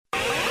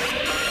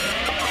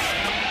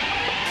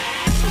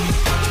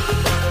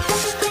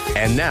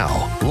And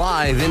now,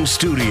 live in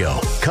studio,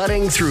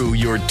 cutting through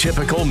your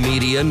typical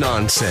media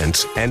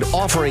nonsense and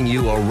offering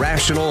you a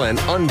rational and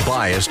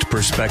unbiased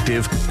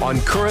perspective on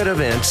current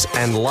events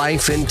and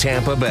life in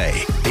Tampa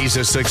Bay. He's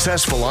a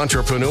successful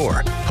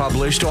entrepreneur,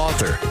 published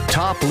author,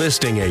 top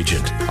listing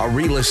agent, a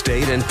real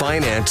estate and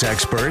finance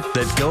expert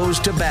that goes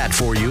to bat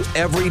for you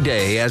every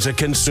day as a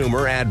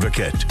consumer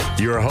advocate.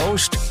 Your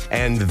host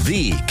and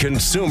the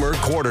consumer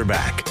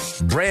quarterback,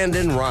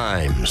 Brandon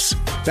Rhymes.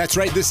 That's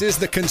right. This is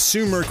the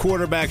Consumer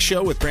Quarterback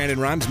Show with Brandon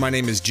Rhymes. My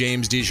name is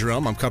James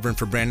DeJerome. I'm covering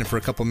for Brandon for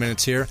a couple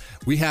minutes here.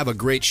 We have a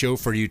great show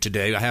for you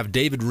today. I have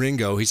David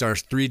Ringo. He's our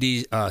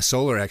 3D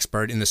solar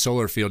expert in the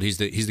solar field. He's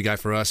the guy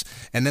for us.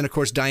 And then, of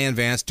course, Diane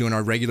Vance doing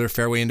our regular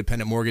Fairway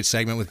Independent Mortgage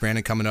segment with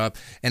Brandon coming up.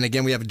 And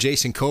again, we have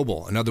Jason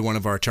Coble, another one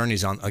of our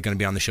attorneys, going to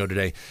be on the show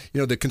today. You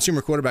know, the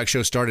Consumer Quarterback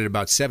Show started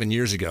about 7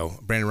 years ago.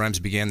 Brandon Rhymes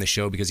began the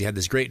show because he had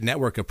this great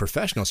network of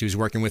professionals he was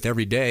working with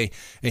every day. And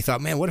he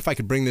thought, man, what if I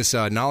could bring this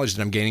knowledge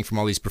that I'm gaining from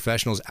all these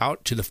professionals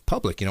out to the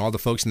public, all the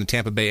folks in the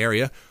Tampa Bay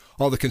area.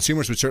 All the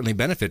consumers would certainly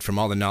benefit from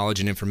all the knowledge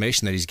and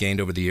information that he's gained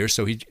over the years.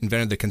 So he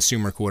invented the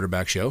Consumer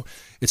Quarterback Show.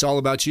 It's all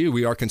about you.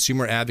 We are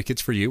consumer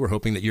advocates for you. We're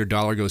hoping that your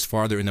dollar goes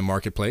farther in the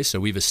marketplace. So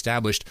we've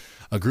established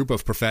a group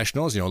of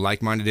professionals,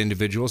 like-minded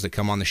individuals that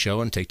come on the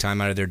show and take time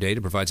out of their day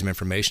to provide some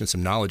information,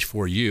 some knowledge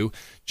for you,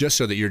 just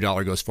so that your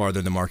dollar goes farther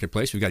in the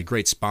marketplace. We've got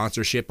great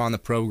sponsorship on the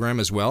program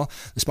as well.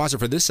 The sponsor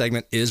for this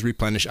segment is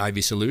Replenish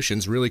IV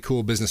Solutions. Really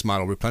cool business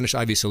model, Replenish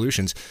IV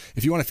Solutions.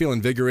 If you want to feel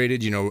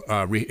invigorated,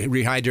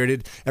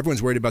 rehydrated,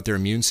 everyone's worried about their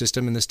immune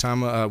system in this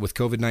time with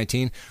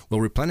COVID-19. Well,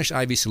 Replenish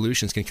IV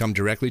Solutions can come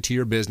directly to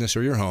your business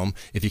or your home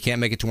if you can't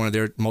make it to one of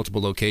their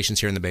multiple locations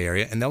here in the Bay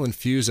Area, and they'll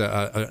infuse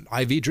an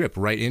IV drip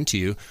right into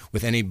you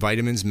with any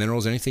vitamins,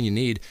 minerals, anything you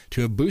need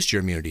to boost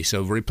your immunity.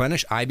 So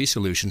Replenish IV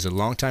Solutions, a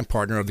longtime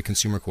partner of the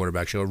Consumer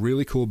Quarterback Show, a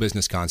really cool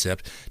business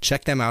concept.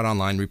 Check them out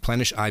online,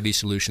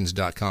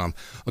 replenishivsolutions.com.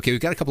 Okay, we've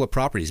got a couple of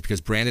properties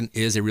because Brandon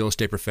is a real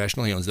estate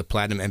professional. He owns the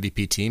Platinum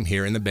MVP team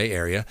here in the Bay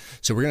Area.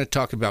 So we're going to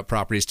talk about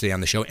properties today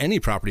on the show. Any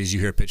properties you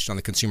hear pitched on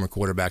the Consumer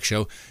Quarterback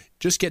Show,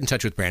 just get in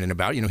touch with Brandon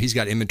about. He's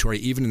got inventory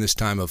even in this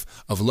time of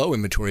low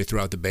inventory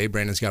throughout the Bay.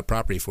 Brandon's got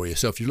property for you.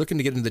 So if you're looking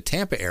to get into the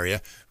Tampa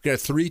area, we've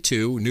got a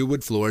 3-2 new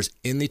wood floors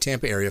in the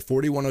Tampa area,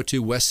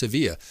 4102 West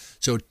Sevilla.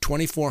 So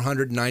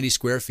 2,490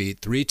 square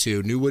feet,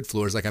 3-2 new wood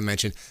floors, like I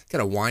mentioned.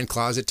 Got a wine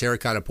closet,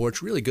 terracotta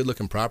porch, really good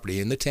looking property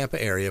in the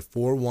Tampa area,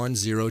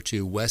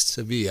 4102 West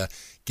Sevilla.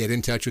 Get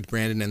in touch with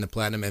Brandon and the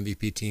Platinum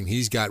MVP team.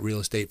 He's got real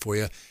estate for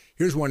you.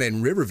 Here's one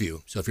in Riverview.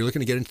 So if you're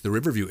looking to get into the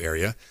Riverview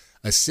area,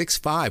 a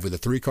 6.5 with a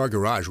 3-car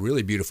garage,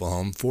 really beautiful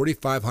home,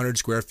 4,500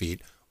 square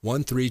feet,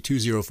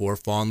 13204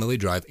 Fawn Lily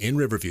Drive in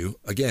Riverview.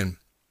 Again,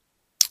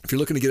 if you're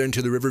looking to get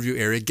into the Riverview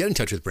area, get in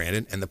touch with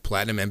Brandon and the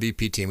Platinum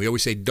MVP team. We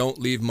always say don't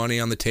leave money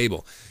on the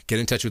table. Get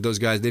in touch with those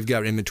guys. They've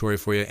got inventory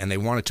for you, and they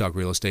want to talk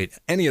real estate.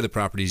 Any of the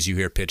properties you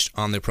hear pitched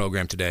on the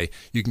program today,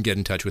 you can get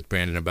in touch with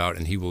Brandon about,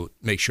 and he will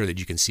make sure that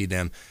you can see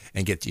them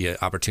and get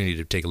the opportunity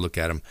to take a look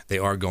at them. They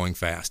are going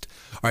fast.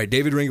 All right,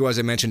 David Ringo, as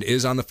I mentioned,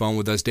 is on the phone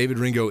with us. David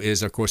Ringo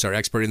is, of course, our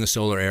expert in the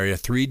solar area,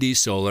 3D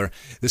Solar.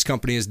 This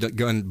company has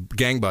done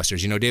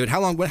gangbusters. David, how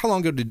long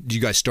ago did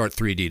you guys start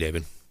 3D,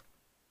 David?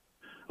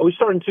 We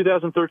started in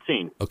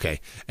 2013. Okay.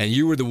 And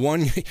you were the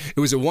one, it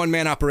was a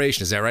one-man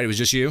operation, is that right? It was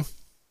just you?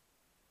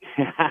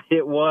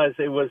 It was.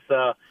 It was,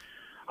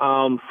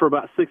 for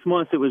about 6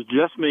 months, it was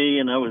just me,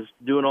 and I was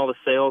doing all the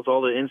sales,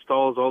 all the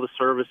installs, all the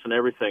service and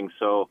everything.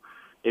 So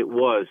it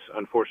was,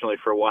 unfortunately,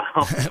 for a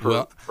while.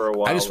 For a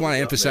while. I just want to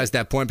emphasize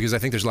that point because I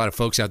think there's a lot of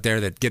folks out there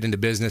that get into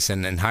business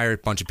and hire a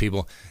bunch of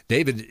people.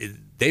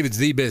 David's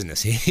the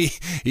business. He's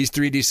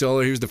 3D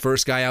Solar. He was the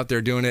first guy out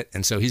there doing it,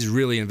 and so he's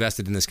really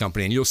invested in this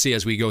company. And you'll see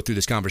as we go through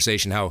this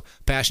conversation how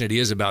passionate he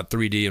is about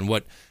 3D and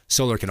what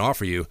solar can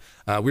offer you.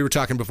 We were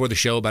talking before the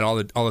show about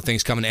all the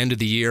things coming end of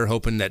the year,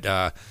 hoping that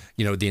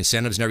the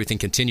incentives and everything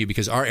continue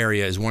because our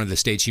area is one of the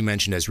states you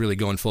mentioned as really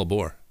going full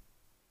bore.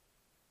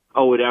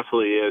 Oh, it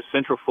absolutely is.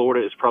 Central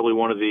Florida is probably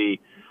one of the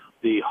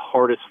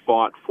hardest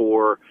fought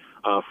for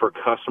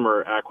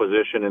customer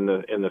acquisition in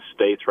the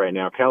states right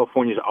now.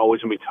 California is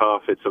always going to be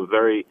tough.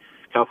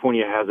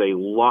 California has a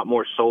lot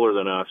more solar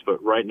than us,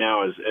 but right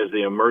now as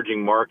the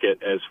emerging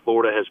market, as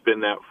Florida has been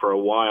that for a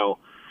while,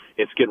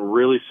 it's getting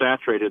really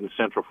saturated in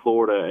Central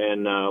Florida.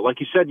 And like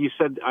you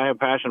said I have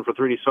passion for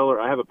 3D Solar.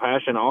 I have a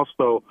passion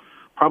also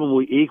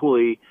probably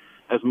equally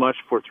as much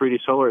for 3D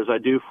Solar as I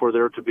do for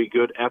there to be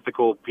good,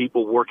 ethical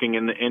people working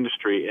in the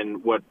industry.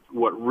 And what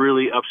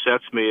really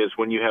upsets me is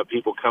when you have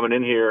people coming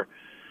in here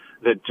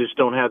that just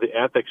don't have the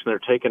ethics and they're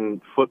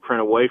taking footprint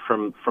away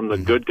from the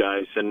good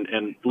guys.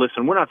 And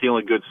listen, we're not the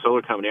only good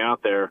solar company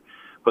out there,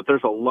 but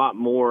there's a lot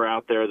more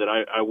out there that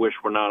I wish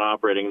were not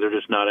operating. They're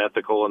just not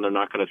ethical and they're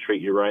not going to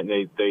treat you right. And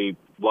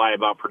lie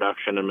about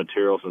production and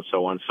materials and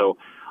so on. So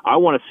I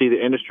want to see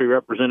the industry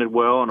represented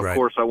well, and of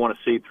course I want to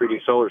see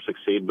 3D Solar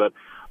succeed, but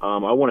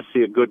I want to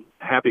see a good,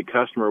 happy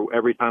customer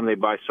every time they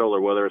buy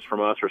solar, whether it's from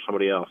us or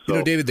somebody else.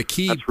 So David, the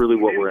key, that's really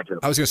what we're into.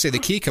 I was going to say the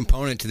key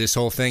component to this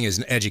whole thing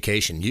is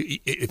education.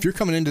 If you're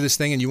coming into this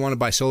thing and you want to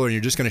buy solar and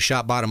you're just going to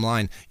shop bottom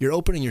line, you're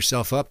opening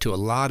yourself up to a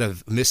lot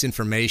of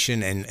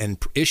misinformation and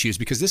issues,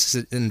 because this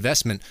is an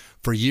investment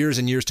for years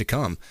and years to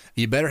come.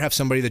 You better have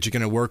somebody that you're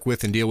going to work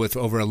with and deal with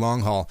over a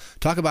long haul.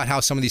 Talk about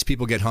how some of these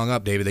people get hung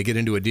up, David. They get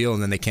into a deal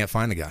and then they can't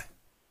find the guy.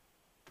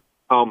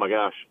 Oh my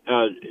gosh,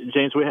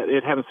 James,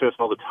 it happens to us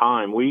all the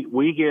time.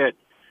 We get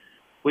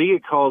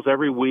calls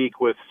every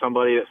week with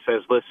somebody that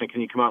says, "Listen, can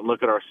you come out and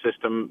look at our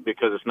system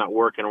because it's not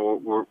working?"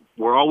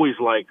 We're always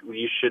like,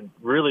 "You should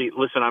really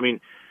listen." I mean,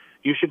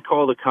 you should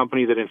call the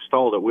company that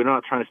installed it. We're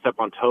not trying to step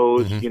on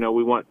toes. Mm-hmm.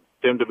 We want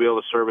them to be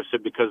able to service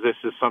it because this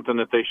is something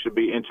that they should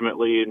be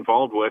intimately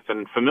involved with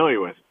and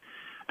familiar with.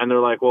 And they're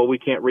like, "Well, we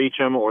can't reach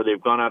them, or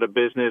they've gone out of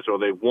business, or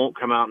they won't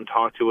come out and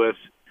talk to us."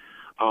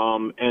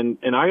 And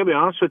I gotta be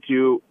honest with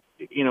you.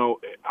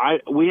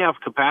 We have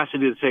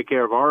capacity to take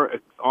care of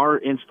our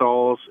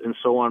installs and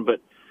so on, but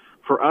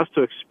for us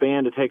to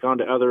expand to take on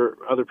to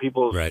other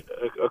people's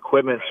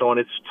equipment and so on,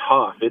 it's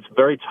tough. It's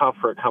very tough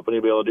for a company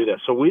to be able to do that.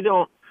 So we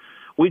do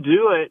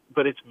it,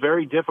 but it's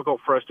very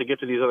difficult for us to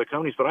get to these other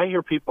companies. But I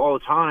hear people all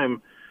the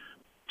time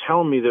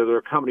telling me that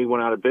their company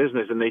went out of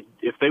business, and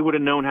if they would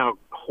have known how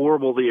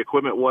horrible the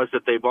equipment was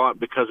that they bought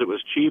because it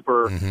was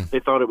cheaper,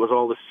 they thought it was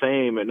all the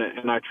same. And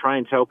I try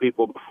and tell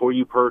people, before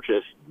you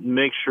purchase,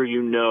 make sure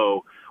you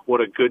know what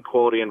a good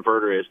quality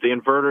inverter is. The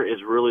inverter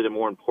is really the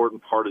more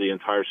important part of the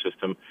entire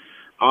system.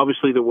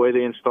 Obviously, the way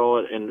they install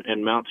it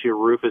and mount to your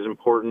roof is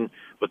important,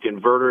 but the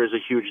inverter is a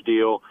huge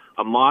deal.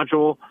 A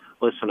module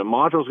is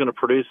going to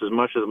produce as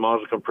much as the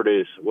module can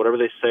produce. Whatever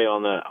they say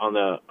on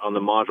the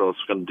module, it's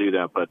going to do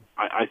that. But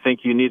I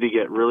think you need to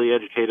get really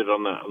educated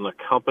on the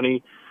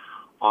company,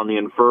 on the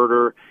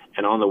inverter,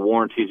 and on the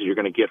warranties that you're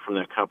going to get from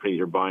that company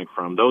you're buying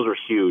from. Those are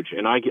huge,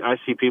 and I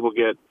see people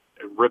get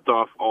ripped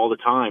off all the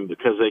time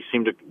because they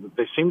seem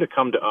to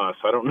come to us.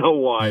 I don't know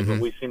why, but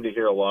we seem to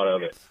hear a lot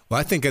of it. Well,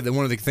 I think that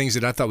one of the things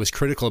that I thought was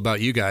critical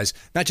about you guys,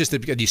 not just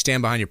that you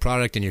stand behind your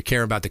product and you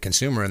care about the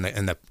consumer and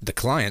the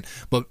client,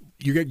 but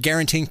you're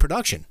guaranteeing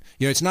production.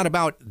 It's not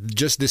about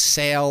just this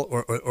sale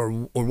or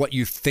what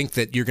you think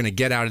that you're going to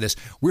get out of this.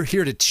 We're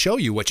here to show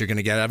you what you're going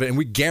to get out of it, and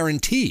we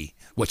guarantee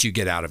what you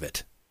get out of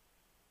it.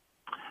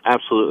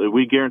 Absolutely.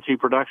 We guarantee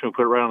production. We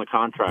put it right on the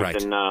contract.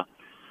 Right. And,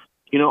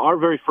 our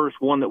very first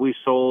one that we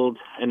sold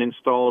and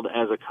installed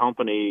as a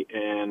company,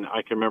 and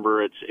I can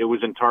remember it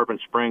was in Tarpon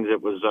Springs.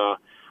 It was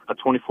a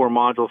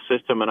 24-module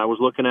system, and I was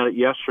looking at it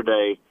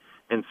yesterday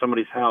in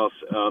somebody's house.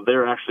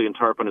 They're actually in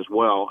Tarpon as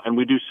well, and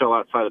we do sell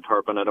outside of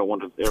Tarpon. I don't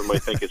want everybody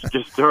to think it's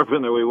just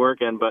Tarpon that we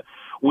work in, but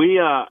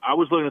I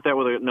was looking at that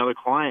with another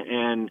client,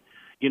 and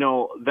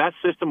that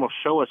system will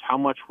show us how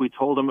much we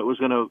told them it was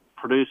going to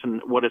produce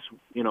and what it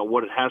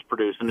has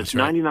produced, and it's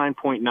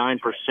 99.9%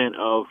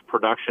 of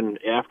production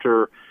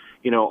after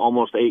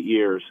almost 8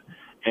 years.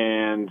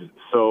 And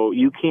so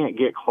you can't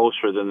get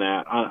closer than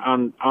that.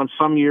 On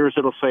some years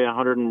it'll say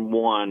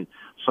 101,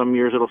 some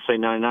years it'll say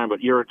 99,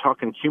 but you're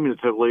talking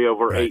cumulatively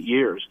over 8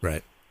 years.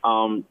 Right.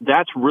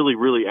 That's really,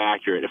 really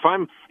accurate. If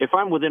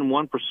I'm within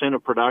 1%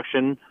 of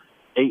production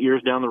 8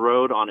 years down the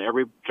road on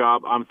every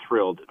job, I'm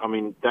thrilled. I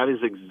mean, that is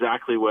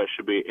exactly what it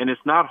should be, and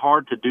it's not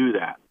hard to do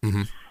that.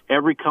 Mm-hmm.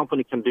 Every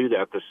company can do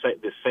that.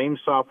 The same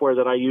software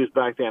that I used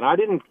back then. I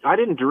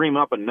didn't dream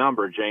up a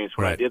number, James,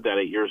 when I did that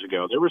 8 years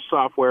ago. There was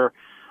software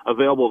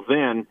available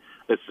then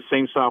that's the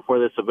same software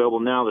that's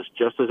available now that's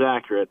just as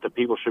accurate that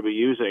people should be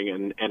using,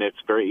 and it's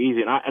very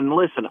easy. And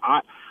listen,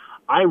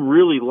 I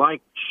really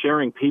like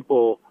sharing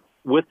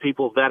with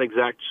people that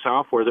exact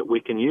software that we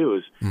can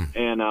use.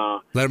 And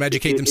let them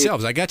educate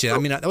themselves. I got you. I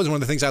mean, that was one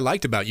of the things I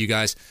liked about you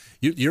guys.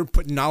 You're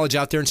putting knowledge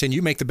out there and saying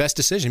you make the best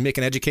decision, make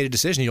an educated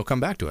decision, you'll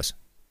come back to us.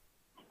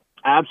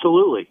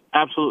 Absolutely.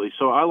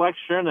 So I like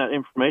sharing that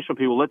information with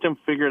people, let them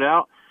figure it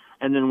out.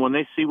 And then when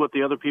they see what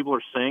the other people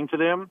are saying to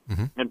them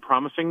and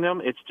promising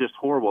them, it's just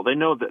horrible. They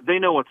know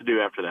what to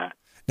do after that.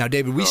 Now,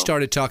 David, we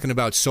started talking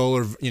about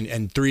solar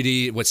and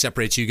 3D, what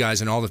separates you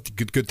guys and all the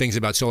good things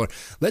about solar.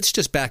 Let's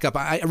just back up.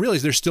 I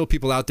realize there's still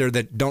people out there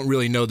that don't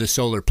really know the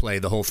solar play,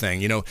 the whole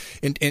thing.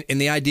 In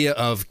the idea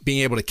of being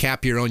able to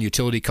cap your own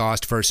utility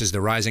cost versus the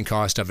rising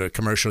cost of a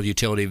commercial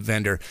utility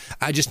vendor.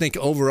 I just think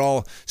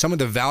overall, some of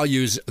the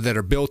values that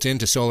are built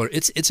into solar,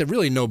 it's a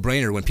really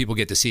no-brainer when people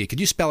get to see it. Could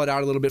you spell it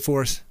out a little bit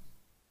for us?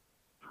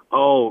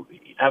 Oh,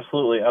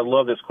 absolutely. I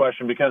love this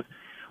question because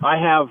I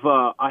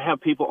have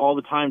people all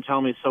the time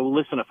telling me, so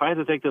listen, if I had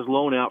to take this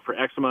loan out for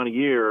X amount of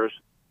years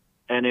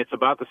and it's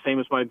about the same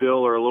as my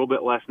bill or a little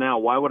bit less now,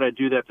 why would I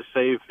do that to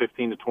save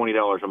 $15 to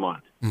 $20 a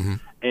month?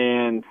 Mm-hmm.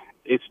 And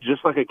it's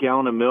just like a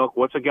gallon of milk.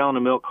 What's a gallon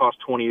of milk cost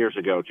 20 years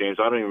ago, James?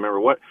 I don't even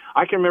remember what.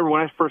 I can remember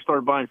when I first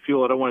started buying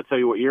fuel. I don't want to tell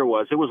you what year it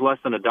was. It was less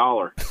than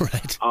 $1.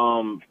 Right.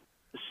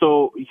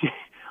 So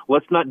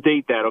let's not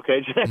date that,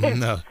 okay?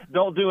 No.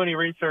 Don't do any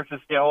research to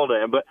stay all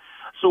day. But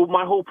so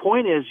my whole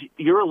point is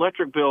your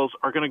electric bills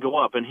are going to go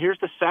up. And here's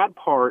the sad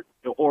part,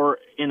 or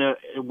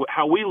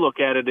how we look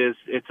at it is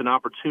it's an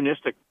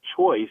opportunistic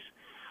choice.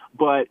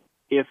 But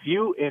if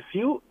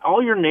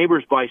all your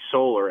neighbors buy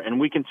solar, and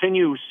we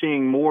continue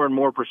seeing more and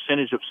more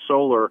percentage of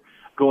solar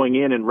going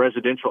in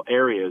residential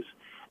areas,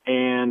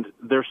 and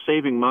they're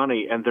saving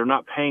money and they're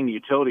not paying the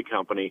utility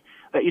company,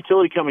 that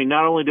utility company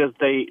not only do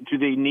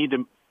they need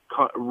to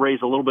raise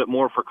a little bit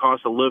more for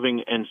cost of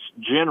living in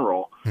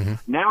general,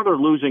 now they're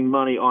losing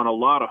money on a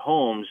lot of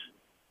homes.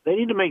 They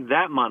need to make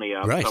that money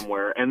up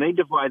somewhere, and they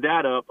divide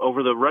that up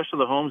over the rest of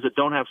the homes that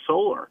don't have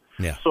solar.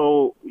 Yeah.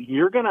 So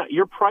your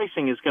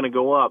pricing is going to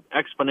go up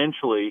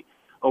exponentially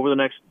over the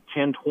next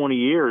 10, 20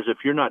 years if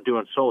you're not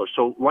doing solar.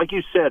 So like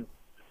you said,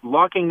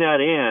 locking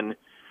that in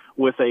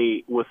with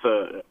a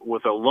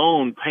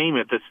loan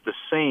payment that's the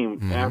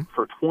same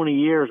for 20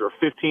 years or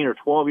 15 or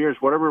 12 years,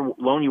 whatever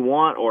loan you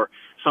want, or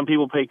some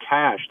people pay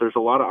cash. There's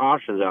a lot of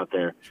options out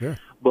there. Sure.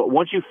 But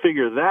once you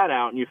figure that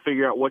out and you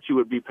figure out what you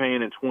would be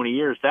paying in 20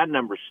 years, that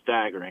number's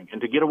staggering.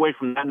 And to get away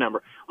from that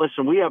number,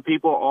 listen, we have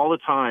people all the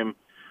time.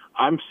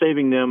 I'm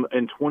saving them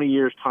in 20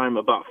 years' time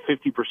about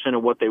 50%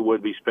 of what they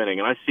would be spending.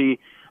 And I see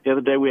the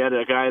other day we had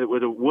a guy that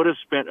would have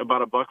spent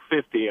about $150,000,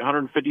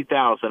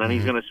 $150,000, and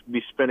he's going to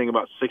be spending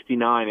about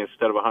 $69,000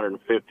 instead of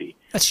 $150,000.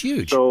 That's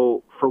huge.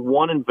 So for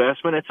one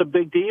investment, it's a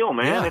big deal,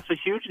 man. Yeah. It's a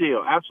huge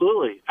deal.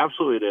 Absolutely,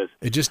 absolutely, it is.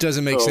 It just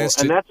doesn't make sense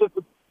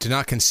to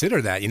not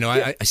consider that. You know,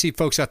 I see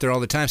folks out there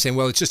all the time saying,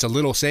 "Well, it's just a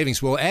little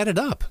savings." Well, add it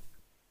up.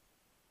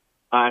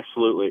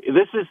 Absolutely.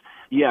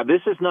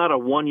 This is not a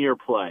one-year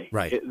play.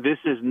 Right. This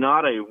is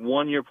not a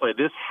one-year play.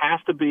 This has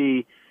to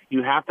be.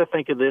 You have to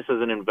think of this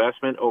as an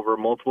investment over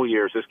multiple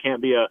years. This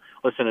can't be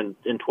listen,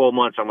 in 12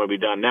 months I'm going to be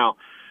done. Now,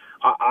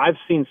 I've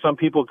seen some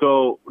people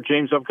go,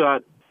 James, I've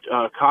got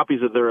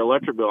copies of their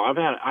electric bill.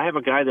 I have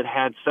a guy that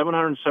had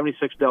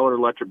 $776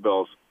 electric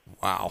bills.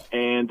 Wow.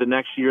 And the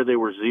next year they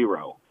were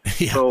zero.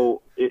 Yeah.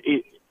 So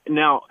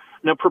now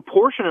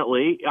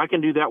proportionately, I can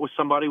do that with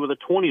somebody with a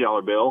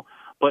 $20 bill,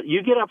 but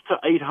you get up to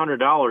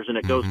 $800 and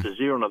it goes to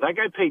zero. Now, that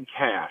guy paid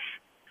cash,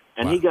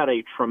 and he got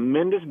a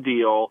tremendous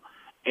deal.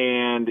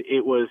 And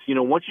it was,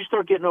 once you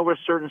start getting over a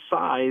certain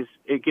size,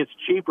 it gets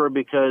cheaper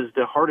because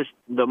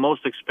the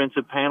most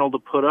expensive panel to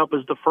put up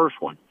is the first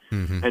one.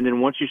 And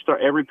then once you start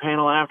every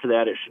panel after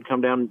that, it should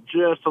come down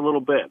just a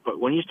little bit.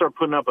 But when you start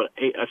putting up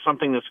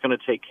something that's going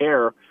to take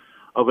care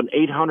of an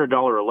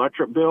 $800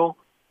 electric bill,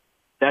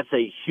 that's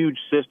a huge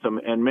system.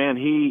 And man,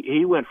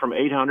 he went from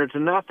 $800 to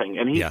nothing,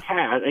 and he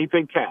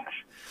paid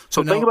cash.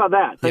 So think about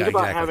that. Think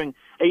about having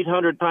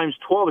 800 times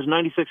 12 is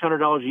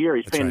 $9,600 a year.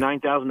 He's paying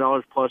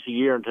 $9,000 plus a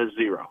year into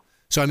zero.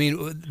 So, I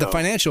mean, the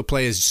financial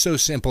play is so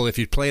simple. If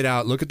you play it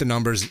out, look at the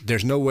numbers,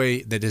 there's no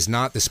way that is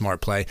not the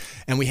smart play.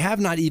 And we have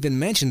not even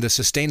mentioned the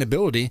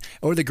sustainability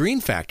or the green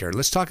factor.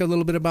 Let's talk a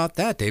little bit about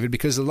that, David,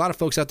 because a lot of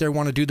folks out there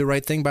want to do the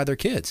right thing by their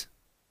kids.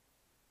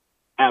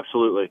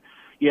 Absolutely.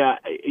 Yeah,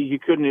 you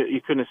couldn't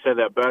have said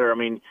that better. I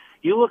mean,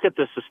 you look at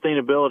the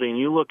sustainability and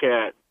you look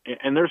at,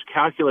 and there's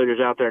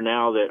calculators out there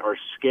now that are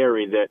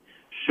scary that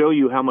show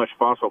you how much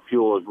fossil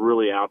fuel is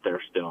really out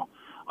there still.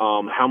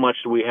 How much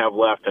do we have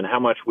left, and how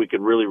much we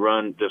could really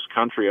run this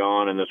country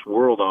on and this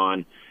world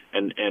on,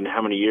 and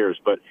how many years.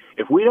 But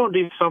if we don't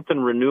do something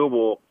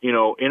renewable,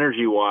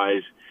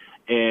 energy-wise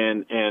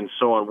and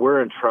so on,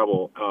 we're in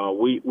trouble.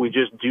 We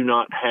just do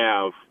not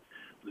have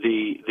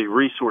the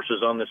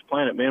resources on this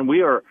planet. Man,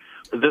 we are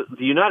the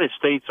United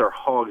States are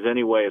hogs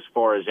anyway as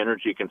far as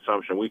energy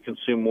consumption. We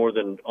consume more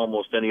than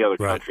almost any other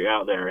country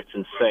out there. It's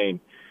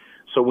insane.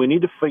 So we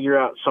need to figure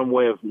out some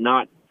way of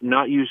not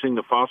using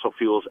the fossil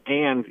fuels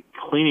and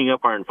cleaning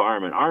up our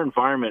environment. Our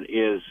environment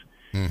is,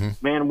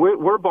 man,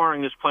 we're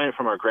borrowing this planet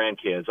from our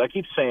grandkids. I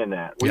keep saying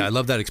that. I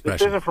love that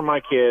expression. This isn't from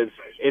my kids.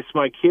 It's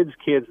my kids'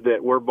 kids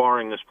that we're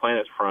borrowing this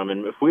planet from.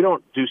 And if we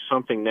don't do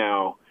something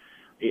now,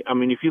 I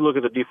mean, if you look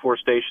at the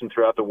deforestation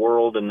throughout the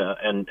world and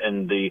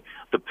the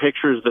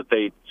pictures that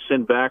they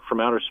send back from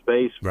outer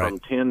space from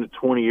 10 to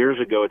 20 years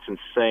ago, it's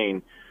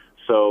insane.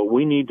 So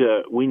we need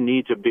to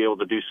be able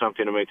to do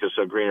something to make this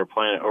a greener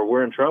planet, or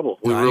we're in trouble.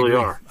 We really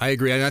are. I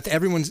agree. And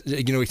everyone's,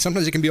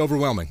 sometimes it can be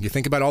overwhelming. You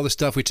think about all the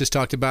stuff we just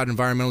talked about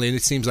environmentally, and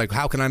it seems like,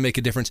 how can I make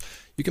a difference?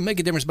 You can make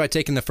a difference by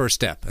taking the first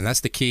step, and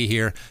that's the key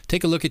here.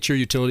 Take a look at your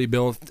utility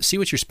bill, see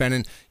what you're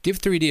spending, give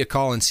 3D a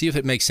call and see if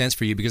it makes sense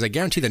for you, because I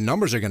guarantee the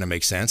numbers are going to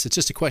make sense. It's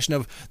just a question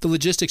of the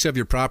logistics of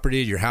your property,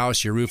 your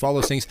house, your roof, all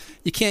those things.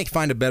 You can't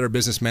find a better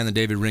businessman than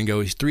David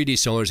Ringo. He's 3D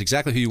Solar is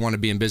exactly who you want to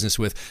be in business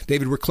with.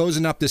 David, we're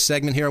closing up this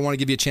segment here. I want to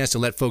give you a chance to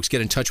let folks get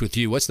in touch with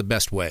you. What's the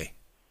best way?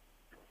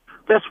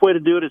 Best way to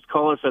do it is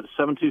call us at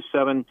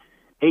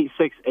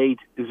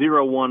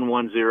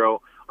 727-868-0110,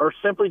 or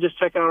simply just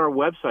check out our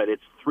website.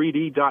 It's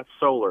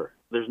 3d.solar.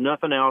 There's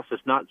nothing else.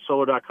 It's not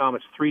solar.com.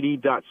 It's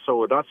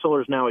 3d.solar.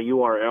 .solar is now a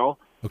URL.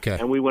 Okay.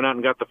 And we went out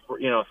and got the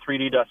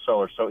 3D Dutch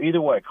solar. So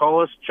either way,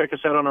 call us, check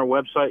us out on our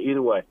website.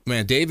 Either way,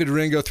 man. David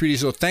Ringo, 3D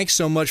Solar. Thanks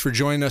so much for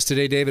joining us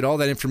today, David. All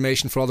that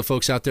information for all the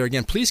folks out there.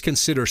 Again, please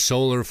consider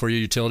solar for your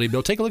utility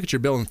bill. Take a look at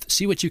your bill and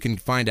see what you can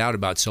find out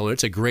about solar.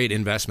 It's a great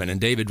investment, and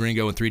David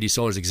Ringo and 3D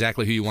Solar is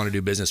exactly who you want to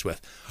do business with.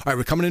 All right,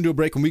 we're coming into a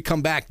break. When we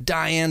come back,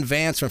 Diane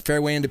Vance from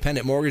Fairway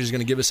Independent Mortgage is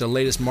going to give us a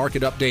latest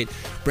market update.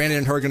 Brandon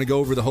and her are going to go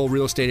over the whole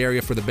real estate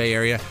area for the Bay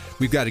Area.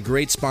 We've got a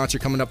great sponsor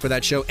coming up for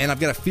that show, and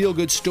I've got a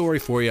feel-good story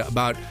for you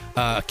about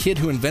a kid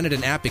who invented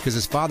an app because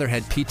his father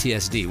had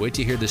PTSD. Wait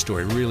till you hear this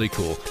story. Really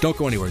cool. Don't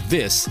go anywhere.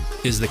 This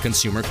is the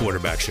Consumer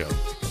Quarterback Show.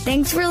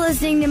 Thanks for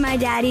listening to my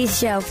daddy's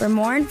show. For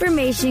more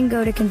information,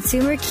 go to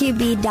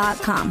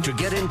ConsumerQB.com. To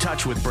get in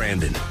touch with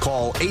Brandon,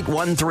 call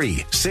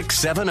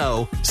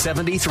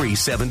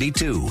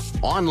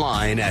 813-670-7372.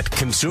 Online at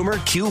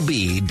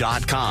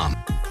ConsumerQB.com.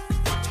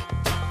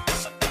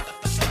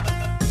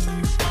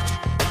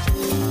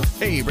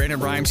 Hey, Brandon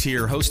Rhymes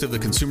here, host of the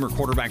Consumer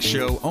Quarterback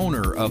Show,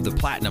 owner of the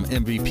Platinum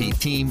MVP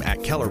team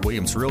at Keller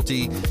Williams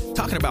Realty,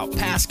 talking about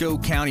Pasco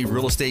County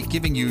real estate,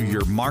 giving you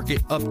your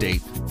market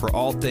update for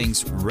all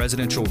things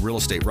residential real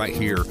estate right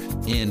here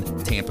in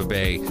Tampa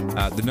Bay.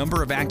 The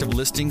number of active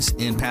listings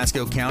in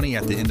Pasco County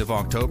at the end of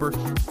October,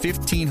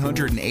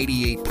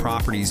 1,588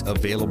 properties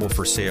available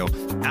for sale.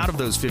 Out of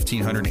those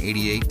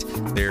 1,588,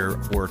 there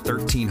were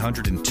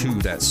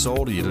 1,302 that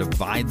sold. You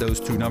divide those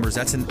two numbers,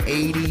 that's an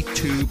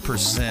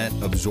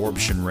 82% absorption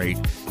rate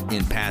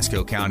in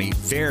Pasco County.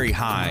 Very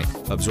high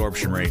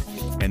absorption rate.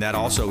 And that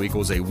also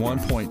equals a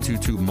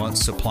 1.22 month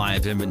supply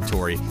of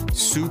inventory.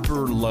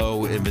 Super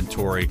low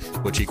inventory,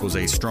 which equals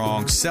a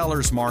strong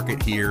seller's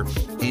market here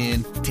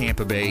in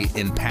Tampa Bay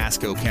in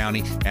Pasco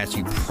County, as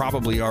you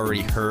probably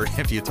already heard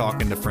if you're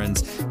talking to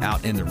friends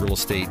out in the real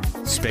estate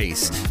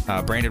space.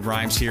 Brandon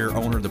Rhymes here,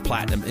 owner of the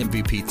Platinum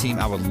MVP team.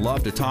 I would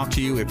love to talk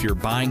to you if you're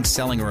buying,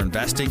 selling, or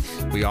investing.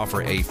 We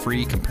offer a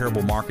free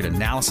comparable market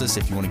analysis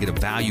if you want to get a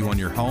value on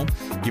your home.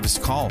 Give us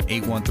a call,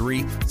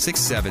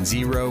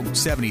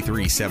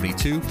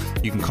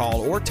 813-670-7372. You can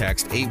call or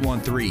text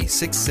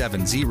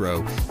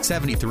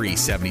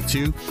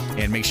 813-670-7372.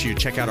 And make sure you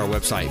check out our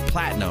website,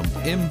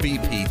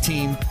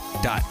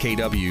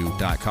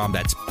 platinummvpteam.kw.com.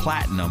 That's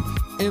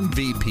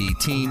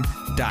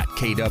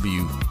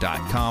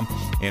platinummvpteam.kw.com.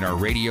 And our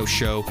radio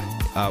show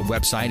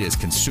website is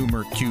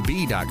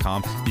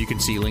consumerqb.com. You can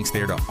see links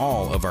there to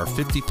all of our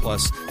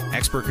 50-plus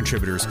expert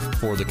contributors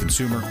for the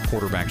Consumer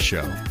Quarterback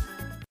Show.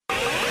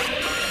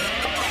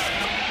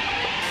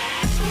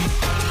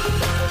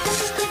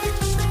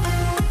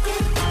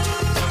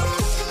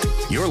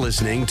 You're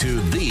listening to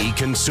The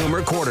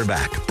Consumer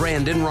Quarterback,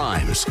 Brandon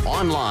Rhymes,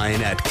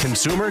 online at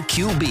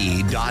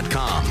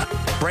ConsumerQB.com.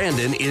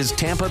 Brandon is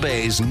Tampa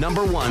Bay's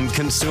 #1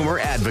 consumer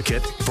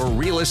advocate for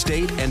real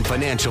estate and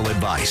financial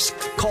advice.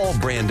 Call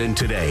Brandon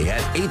today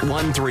at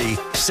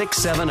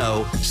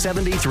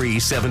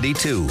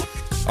 813-670-7372.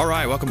 All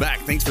right, welcome back.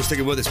 Thanks for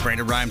sticking with us.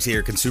 Brandon Rhymes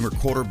here, Consumer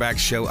Quarterback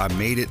Show. I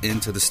made it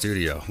into the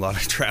studio. A lot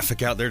of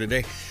traffic out there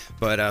today,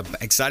 but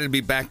excited to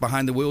be back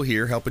behind the wheel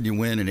here, helping you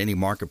win in any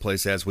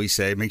marketplace, as we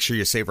say. Make sure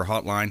you save our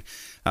hotline.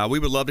 We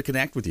would love to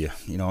connect with you,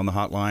 on the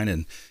hotline,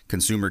 and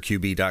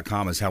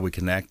ConsumerQB.com is how we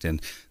connect.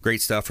 And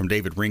great stuff from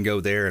David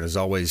Ringo there. And as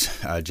always,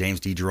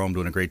 James D. Jerome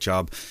doing a great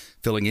job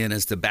filling in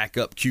as the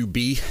backup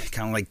QB,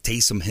 kind of like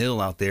Taysom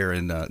Hill out there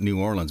in New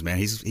Orleans, man.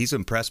 He's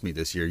impressed me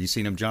this year. You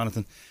seen him,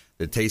 Jonathan?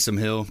 The Taysom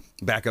Hill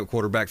backup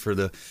quarterback for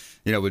the,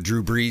 with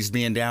Drew Brees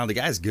being down. The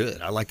guy's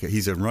good. I like it.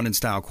 He's a running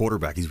style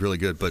quarterback. He's really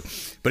good. But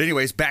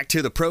anyways, back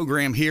to the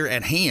program here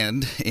at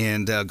hand.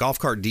 And Golf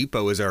Cart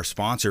Depot is our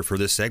sponsor for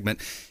this segment.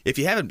 If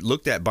you haven't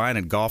looked at buying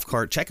a golf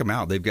cart, check them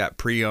out. They've got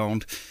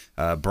pre-owned,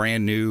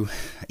 brand new,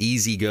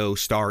 Easy Go,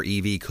 Star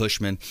EV,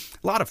 Cushman.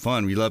 A lot of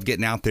fun. We love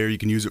getting out there. You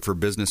can use it for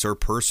business or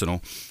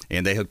personal.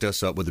 And they hooked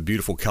us up with a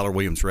beautiful Keller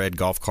Williams red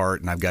golf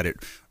cart. And I've got it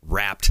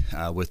wrapped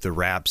with the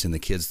wraps, and the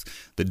kids,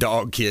 the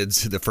dog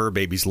kids, the fur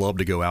babies love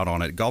to go out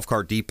on it. Golf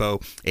Cart Depot,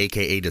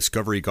 a.k.a.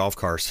 Discovery Golf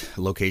Cars,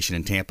 location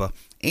in Tampa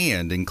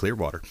and in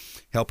Clearwater,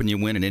 helping you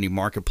win in any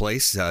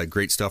marketplace.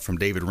 Great stuff from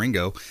David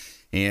Ringo.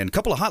 And a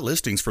couple of hot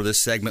listings for this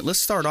segment. Let's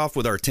start off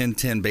with our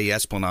 1010 Bay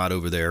Esplanade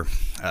over there.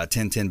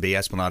 1010 Bay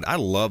Esplanade. I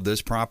love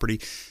this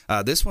property.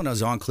 This one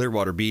is on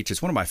Clearwater Beach.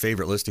 It's one of my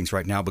favorite listings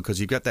right now because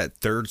you've got that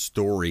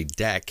third-story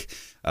deck,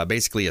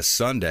 basically a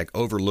sun deck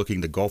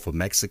overlooking the Gulf of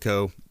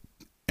Mexico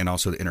and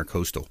also the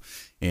Intercoastal.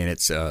 And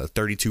it's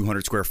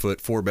 3,200 square foot,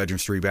 4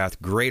 bedrooms, 3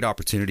 bath. Great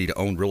opportunity to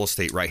own real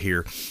estate right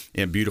here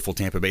in beautiful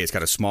Tampa Bay. It's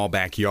got a small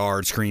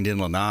backyard, screened in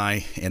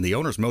lanai, and the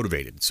owner's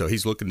motivated. So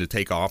he's looking to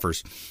take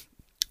offers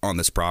on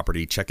this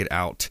property. Check it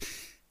out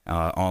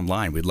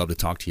online. We'd love to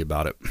talk to you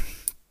about it.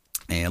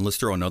 And let's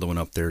throw another one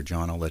up there,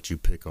 John. I'll let you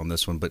pick on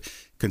this one. But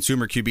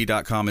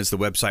ConsumerQB.com is the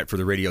website for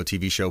the radio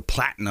TV show.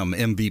 Platinum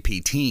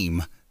MVP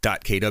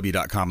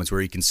Team.kw.com is where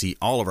you can see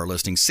all of our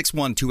listings.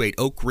 6128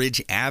 Oak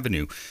Ridge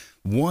Avenue.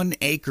 1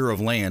 acre of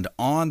land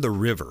on the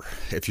river.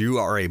 If you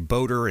are a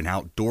boater, an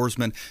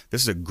outdoorsman,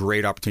 this is a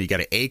great opportunity. You got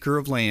an acre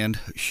of land,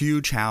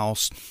 huge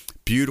house,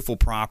 beautiful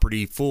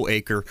property, full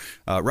acre,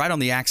 right on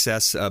the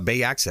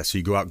bay access. So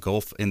you go out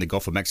in the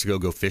Gulf of Mexico,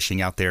 go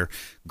fishing out there.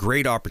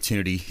 Great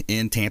opportunity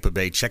in Tampa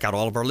Bay. Check out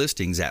all of our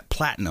listings at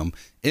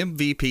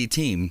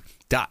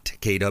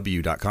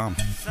platinummvpteam.kw.com.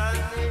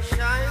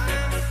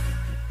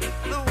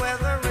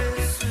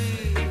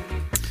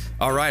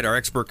 All right, our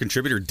expert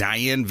contributor,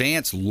 Diane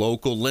Vance,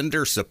 local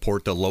lender,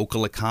 support the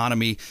local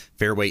economy,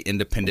 Fairway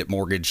Independent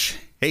Mortgage.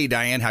 Hey,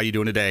 Diane, how you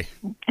doing today?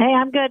 Hey,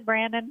 I'm good,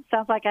 Brandon.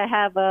 Sounds like I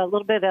have a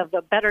little bit of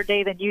a better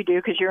day than you do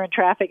because you're in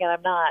traffic and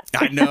I'm not.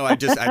 I know.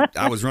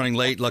 I was running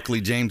late.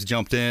 Luckily, James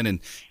jumped in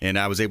and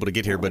I was able to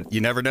get here. But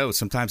you never know.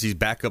 Sometimes these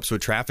backups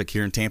with traffic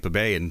here in Tampa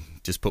Bay and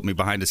just put me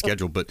behind the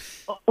schedule. But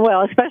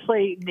well,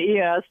 especially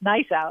it's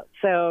nice out,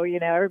 so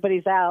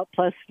everybody's out.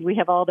 Plus, we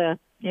have all the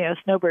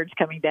snowbirds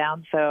coming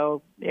down.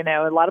 So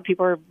a lot of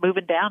people are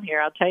moving down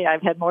here. I'll tell you,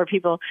 I've had more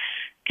people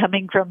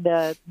coming from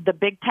the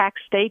big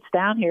tax states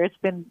down here. It's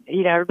been,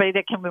 everybody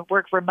that can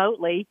work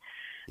remotely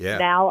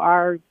now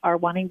are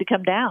wanting to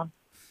come down.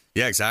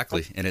 Yeah,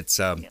 exactly. And it's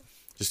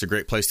just a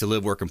great place to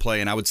live, work, and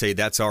play. And I would say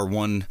that's our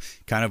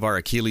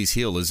Achilles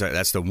heel is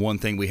that's the one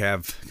thing we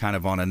have kind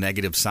of on a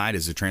negative side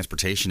is the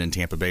transportation in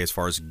Tampa Bay as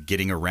far as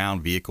getting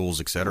around vehicles,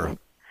 et cetera.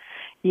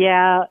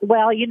 Yeah.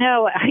 Well, I used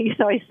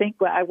to always think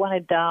I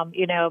wanted,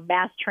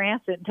 mass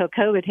transit until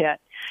COVID hit.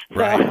 So,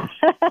 right.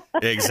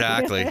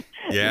 Exactly.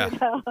 Yeah.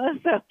 So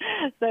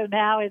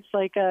now it's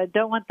like,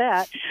 don't want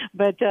that,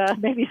 but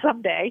maybe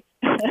someday.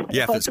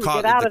 Yeah, if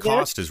the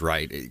cost is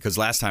right, because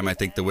last time I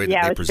think the way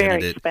that they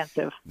presented it,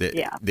 expensive.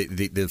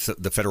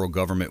 The federal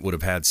government would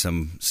have had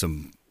some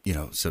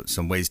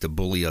ways to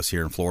bully us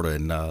here in Florida,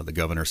 and the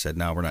governor said,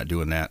 no, we're not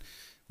doing that.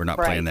 We're not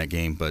playing that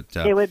game, but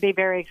it would be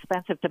very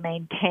expensive to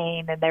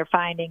maintain. And they're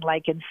finding,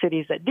 like in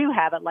cities that do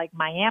have it, like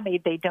Miami,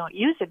 they don't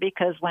use it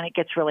because when it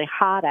gets really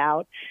hot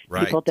out,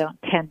 people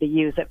don't tend to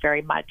use it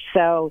very much.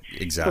 So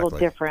it's a little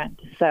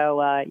different.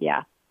 So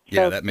yeah,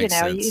 so, that makes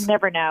sense. You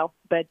never know,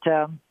 but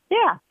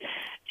yeah.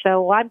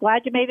 So I'm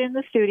glad you made it in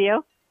the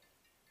studio.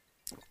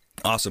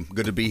 Awesome,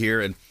 good to be here.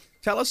 And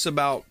tell us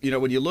about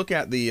when you look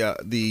at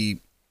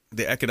the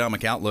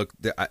economic outlook.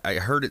 I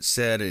heard it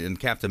said, and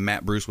Captain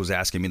Matt Bruce was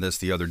asking me this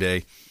the other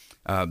day,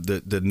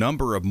 the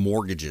number of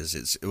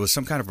mortgages. It was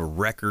some kind of a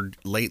record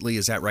lately.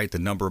 Is that right? The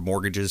number of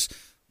mortgages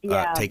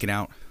taken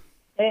out?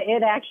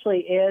 It actually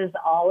is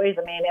always.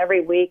 I mean,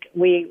 every week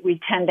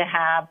we tend to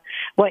have,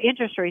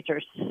 interest rates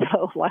are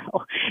so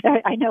low.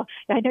 I know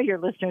your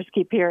listeners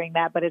keep hearing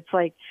that, but it's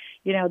like,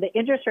 the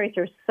interest rates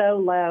are so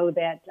low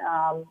that,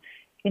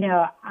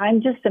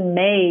 I'm just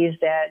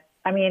amazed at,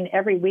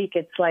 every week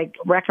it's like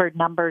record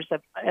numbers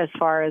as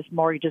far as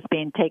mortgages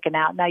being taken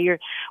out. Now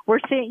we're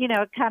seeing,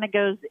 it kind of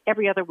goes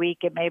every other week.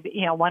 It may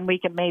be, one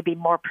week it may be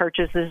more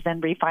purchases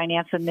than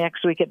refinance, and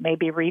next week it may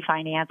be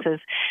refinances.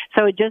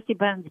 So it just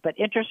depends. But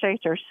interest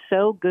rates are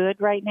so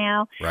good right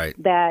now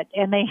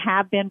and they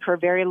have been for a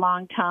very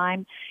long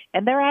time.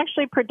 And they're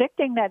actually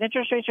predicting that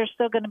interest rates are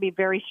still going to be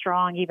very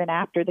strong even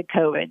after the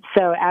COVID.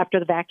 So after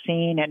the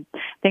vaccine and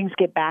things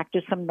get back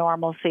to some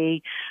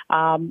normalcy,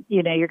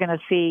 you're going to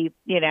see,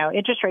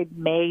 interest rate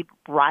may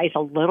rise a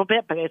little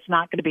bit, but it's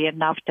not going to be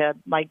enough to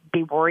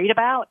be worried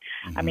about.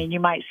 Mm-hmm. You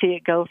might see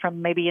it go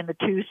from maybe in the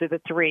 2s to the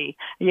 3,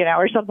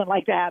 or something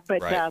like that.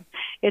 But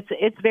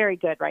it's very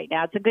good right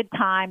now. It's a good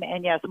time.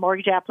 And yes,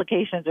 mortgage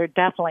applications are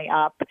definitely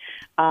up.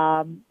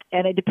 And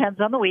it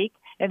depends on the week.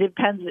 It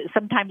depends.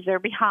 Sometimes they're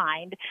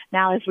behind.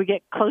 Now, as we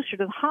get closer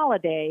to the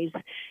holidays,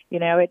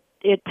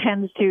 it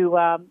tends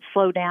to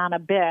slow down a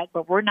bit,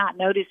 but we're not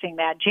noticing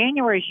that.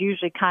 January is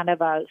usually kind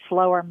of a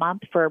slower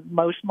month for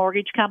most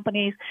mortgage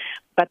companies,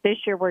 but this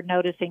year we're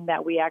noticing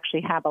that we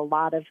actually have a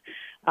lot of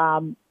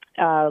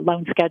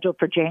loans scheduled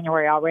for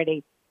January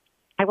already.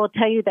 I will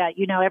tell you that,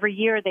 every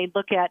year they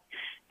look at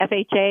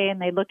FHA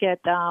and they look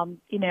at,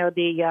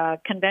 the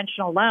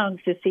conventional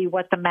loans to see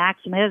what the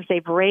maximum is.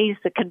 They've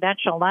raised the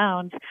conventional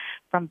loans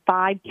from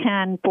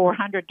 510,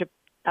 400 to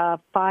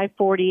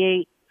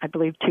 548, I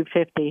believe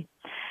 250.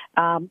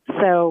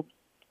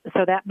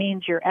 So that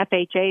means your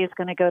FHA is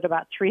going to go to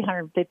about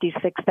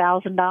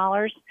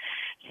 $356,000.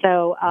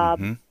 So,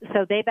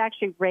 so they've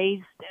actually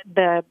raised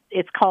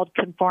it's called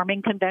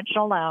conforming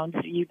conventional loans.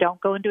 You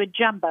don't go into a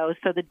jumbo.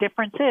 So the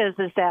difference is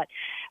that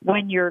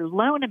when your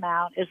loan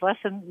amount is less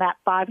than that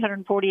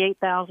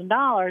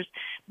 $548,000,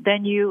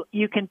 then you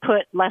can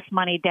put less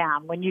money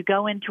down. When you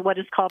go into what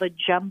is called a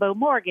jumbo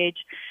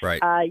mortgage,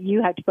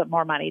 you have to put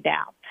more money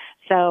down.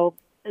 So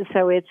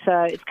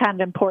it's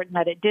kind of important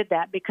that it did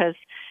that, because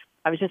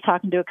I was just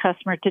talking to a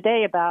customer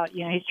today about,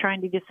 he's trying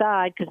to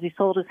decide, because he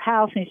sold his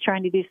house and he's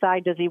trying to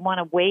decide, does he want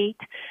to wait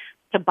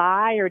to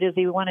buy or does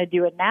he want to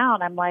do it now?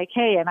 And I'm like,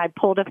 hey, and I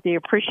pulled up the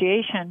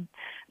appreciation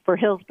for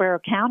Hillsborough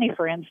County,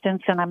 for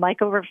instance, and I'm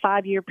like, over a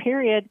 5-year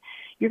period,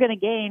 you're going to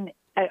gain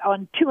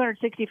on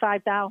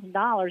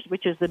 $265,000,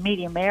 which is the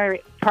median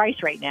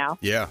price right now.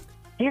 Yeah.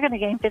 you're going to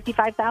gain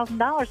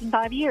 $55,000 in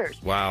 5 years.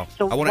 Wow.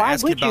 So why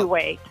would you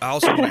wait? I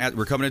also want to ask,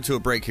 we're coming into a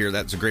break here.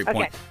 That's a great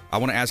point. Okay. I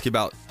want to ask you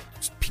about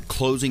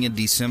closing in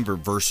December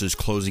versus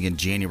closing in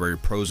January,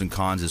 pros and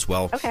cons as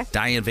well. Okay.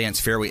 Diane Vance,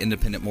 Fairway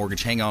Independent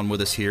Mortgage, hang on with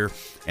us here.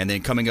 And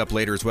then coming up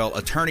later as well,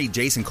 attorney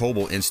Jason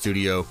Coble in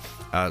studio,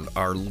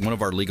 one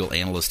of our legal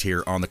analysts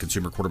here on the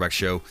Consumer Quarterback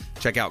Show.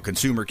 Check out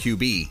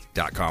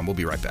consumerqb.com. We'll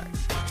be right back.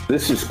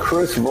 This is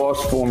Chris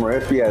Voss, former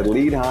FBI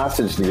lead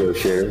hostage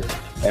negotiator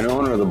and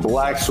owner of the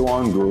Black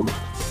Swan Group,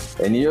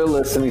 and you're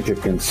listening to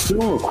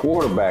Consumer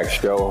Quarterback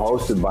Show,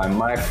 hosted by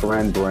my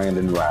friend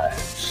Brandon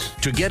Rhymes.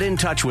 To get in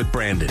touch with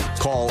Brandon,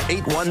 call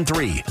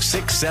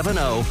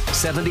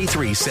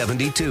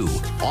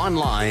 813-670-7372.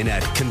 Online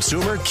at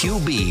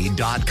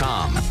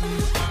consumerqb.com.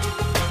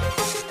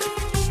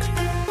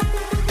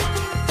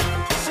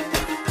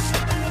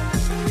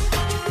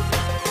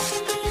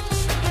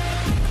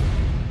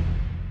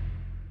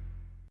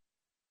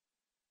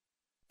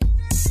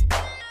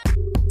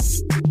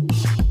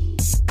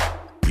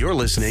 You're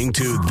listening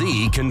to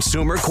the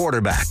Consumer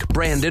Quarterback,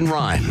 Brandon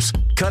Rhymes,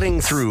 cutting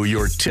through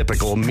your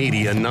typical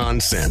media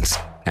nonsense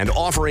and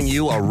offering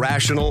you a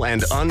rational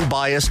and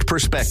unbiased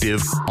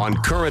perspective on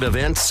current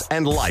events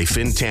and life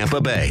in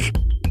Tampa Bay.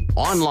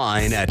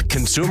 Online at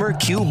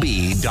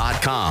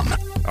consumerqb.com.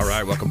 All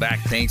right, welcome back.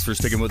 Thanks for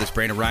sticking with us.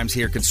 Brandon Rhymes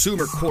here,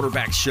 Consumer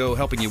Quarterback Show,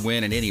 helping you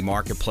win in any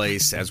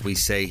marketplace, as we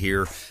say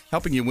here,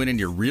 helping you win in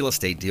your real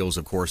estate deals,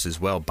 of course, as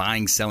well.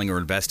 Buying, selling, or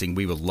investing,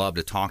 we would love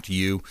to talk to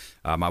you.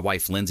 My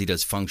wife, Lindsay,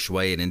 does feng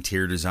shui and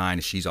interior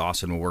design. She's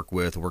awesome to work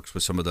with, works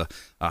with some of the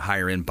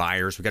higher-end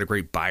buyers. We've got a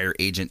great buyer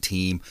agent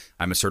team.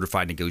 I'm a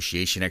certified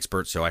negotiation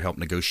expert, so I help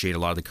negotiate a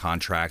lot of the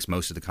contracts,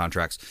 most of the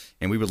contracts,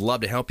 and we would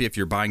love to help you if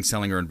you're buying,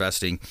 selling, or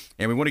investing.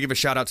 And we want to give a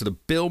shout-out to the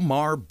Bill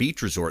Maher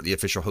Beach Resort, the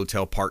official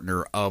hotel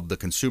partner of the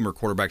Consumer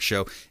Quarterback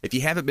Show. If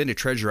you haven't been to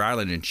Treasure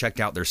Island and checked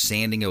out their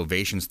sanding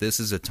ovations, this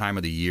is a time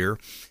of the year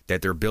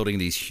that they're building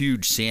these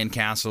huge sand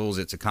castles.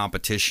 It's a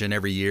competition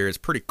every year. It's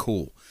pretty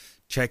cool.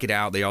 Check it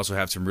out. They also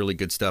have some really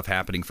good stuff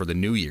happening for the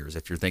New Year's.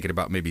 If you're thinking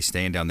about maybe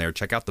staying down there,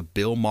 check out the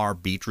Bill Maher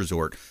Beach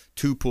Resort.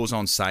 2 pools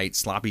on site,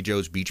 Sloppy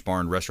Joe's Beach Bar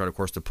and Restaurant. Of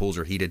course, the pools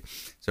are heated,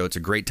 so it's a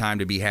great time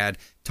to be had.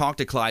 Talk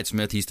to Clyde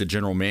Smith. He's the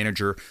general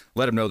manager.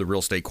 Let him know the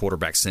Real Estate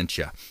Quarterback sent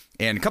you.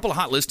 And a couple of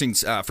hot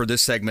listings for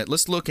this segment.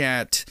 Let's look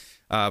at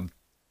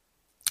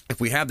if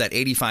we have that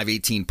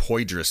 8518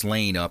 Poydras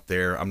Lane up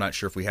there. I'm not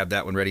sure if we have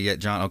that one ready yet,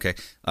 John. Okay,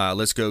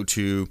 let's go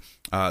to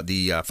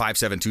the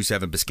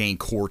 5727 Biscayne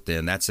Court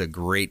then. That's a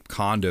great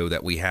condo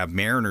that we have,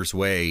 Mariners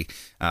Way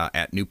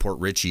at Newport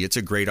Richey. It's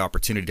a great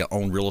opportunity to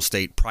own real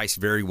estate, priced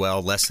very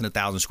well, less than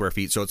 1,000 square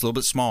feet, so it's a little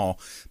bit small,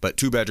 but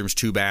 2 bedrooms,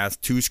 2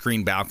 bath, 2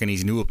 screen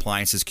balconies, new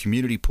appliances,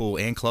 community pool,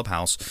 and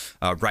clubhouse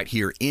right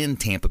here in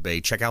Tampa Bay.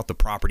 Check out the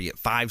property at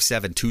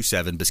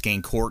 5727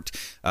 Biscayne Court,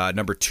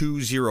 number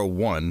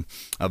 201,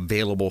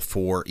 available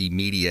for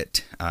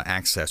immediate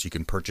access. You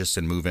can purchase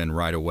and move in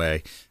right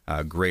away.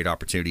 Great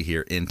opportunity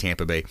here in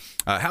Tampa Bay.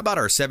 How about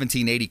our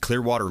 1780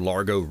 Clearwater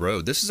Largo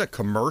Road? This is a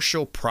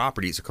commercial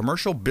property. It's a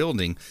commercial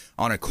building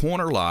on a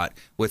corner lot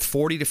with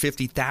 40 to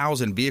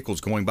 50,000 vehicles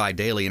going by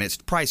daily, and it's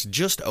priced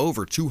just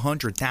over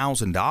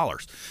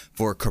 $200,000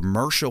 for a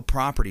commercial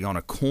property on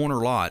a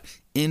corner lot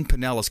in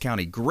Pinellas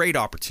County. Great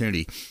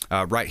opportunity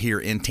right here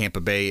in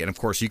Tampa Bay. And, of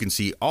course, you can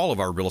see all of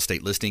our real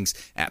estate listings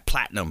at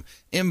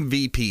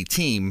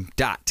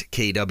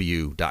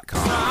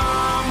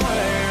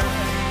PlatinumMVPteam.kw.com.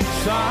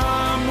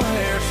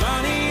 Somewhere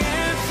sunny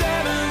and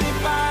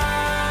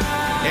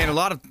 75. And a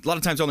lot of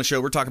times on the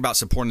show, we're talking about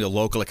supporting the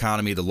local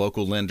economy, the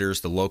local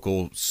lenders, the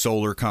local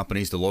solar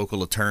companies, the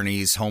local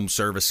attorneys, home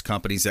service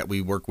companies that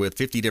we work with,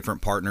 50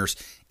 different partners,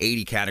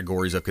 80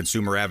 categories of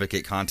consumer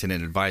advocate content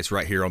and advice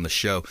right here on the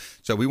show.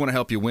 So we want to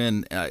help you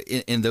win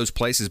in those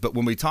places. But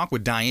when we talk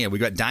with Diane, we've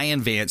got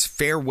Diane Vance,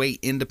 Fairway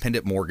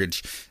Independent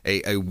Mortgage,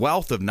 a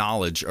wealth of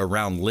knowledge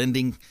around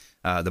lending,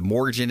 the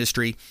mortgage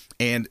industry,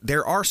 and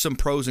there are some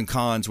pros and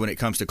cons when it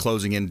comes to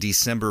closing in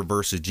December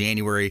versus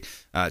January,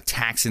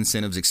 tax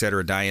incentives, et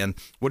cetera. Diane,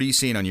 what are you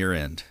seeing on your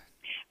end?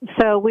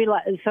 So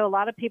a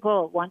lot of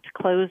people want to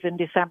close in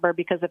December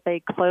because if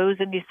they close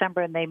in December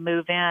and they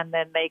move in,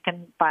 then they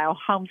can file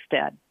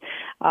homestead.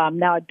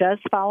 Now, it does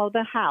follow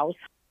the house.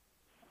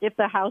 If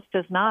the house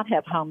does not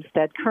have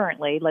homestead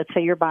currently, let's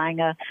say you're buying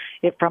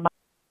it from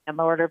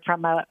order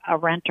from a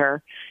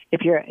renter,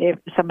 if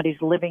somebody's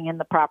living in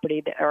the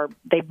property or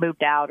they've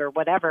moved out or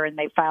whatever and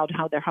they filed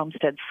their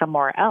homestead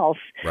somewhere else,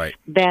 right,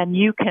 then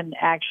you can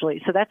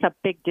actually, so that's a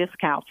big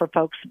discount for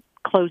folks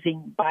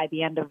closing by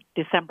the end of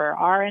December.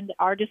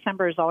 Our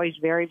December is always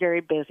very,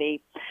 very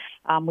busy.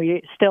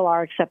 We still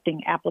are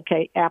accepting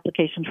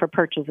applications for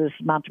purchases this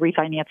month.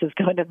 Refinances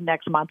go into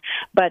next month,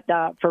 but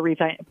for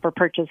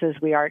purchases,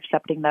 we are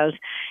accepting those.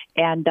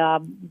 And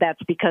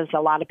that's because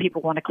a lot of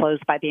people want to close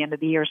by the end of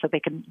the year so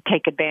they can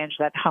take advantage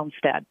of that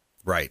homestead.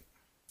 Right.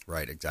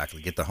 Right,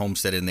 exactly. Get the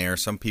homestead in there.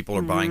 Some people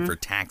are buying for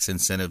tax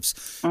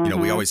incentives. You know,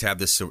 we always have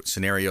this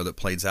scenario that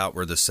plays out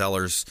where the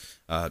sellers,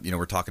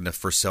 we're talking to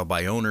first sell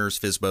by owners,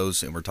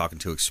 FSBOs, and we're talking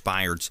to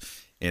expireds.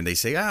 and they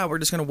say, we're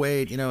just going to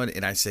wait,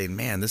 and I say,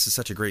 man, this is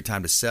such a great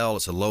time to sell.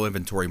 It's a low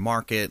inventory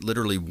market,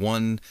 literally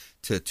 1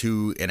 to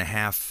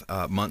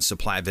 2.5 months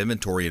supply of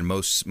inventory in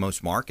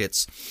most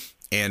markets.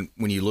 And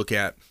when you look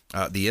at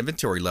the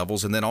inventory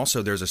levels, and then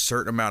also there's a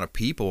certain amount of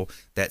people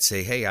that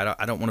say, hey,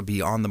 I don't want to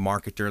be on the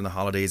market during the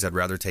holidays. I'd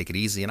rather take it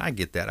easy. And I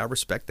get that. I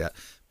respect that.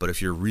 But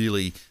if you're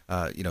really,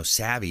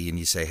 savvy and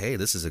you say, hey,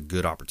 this is a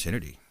good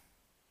opportunity.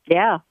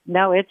 Yeah,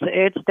 no, it's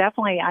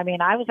definitely. I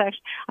mean,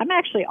 I'm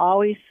actually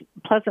always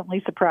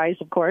pleasantly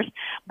surprised, of course,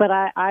 but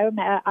I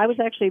was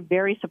actually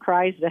very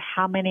surprised at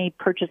how many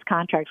purchase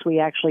contracts we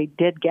actually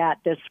did get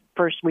this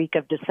first week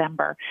of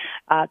December,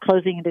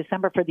 closing in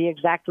December for the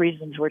exact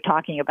reasons we're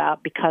talking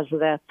about, because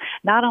of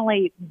not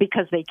only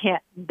because they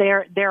can't,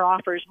 their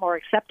offers more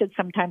accepted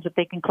sometimes if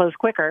they can close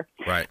quicker,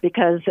 right?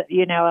 Because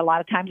a lot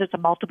of times it's a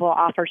multiple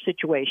offer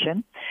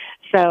situation,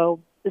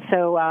 so.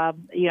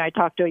 I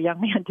talked to a young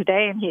man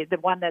today, and the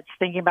one that's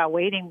thinking about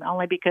waiting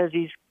only because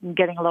he's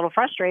getting a little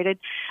frustrated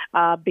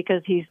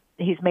because he's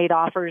made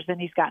offers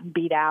and he's gotten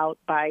beat out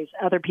by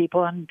other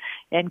people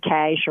in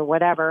cash or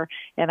whatever.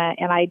 And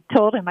I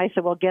told him, I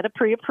said, well, get a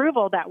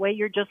pre-approval. That way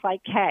you're just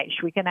like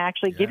cash. We can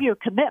actually give you a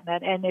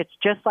commitment, and it's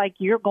just like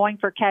you're going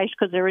for cash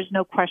because there is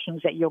no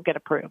questions that you'll get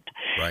approved.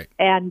 Right.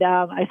 And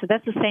I said,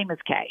 that's the same as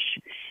cash.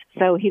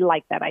 So he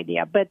liked that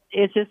idea. But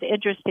it's just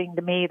interesting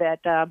to me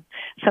that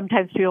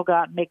sometimes people go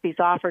out and make these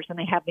offers and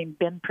they haven't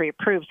been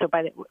pre-approved. So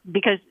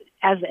because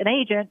as an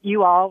agent,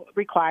 you all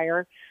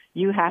require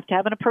you have to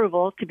have an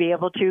approval to be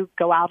able to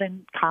go out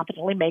and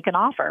confidently make an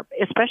offer,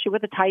 especially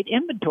with a tight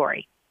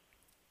inventory.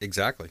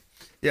 Exactly.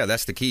 Yeah,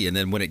 that's the key. And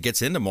then when it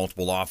gets into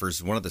multiple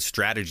offers, one of the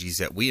strategies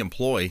that we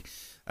employ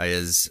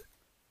is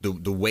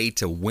the way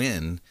to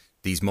win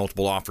these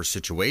multiple offer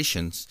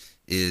situations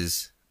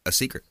is a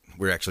secret.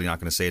 We're actually not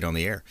going to say it on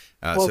the air.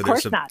 Of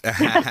course not.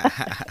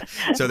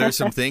 So there's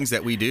some things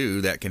that we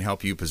do that can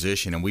help you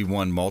position, and we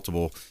won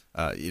multiple,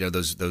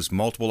 those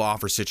multiple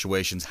offer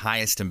situations,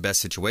 highest and best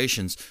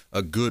situations.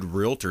 A good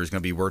realtor is going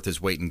to be worth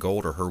his weight in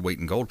gold or her weight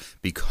in gold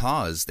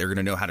because they're going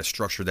to know how to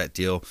structure that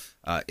deal,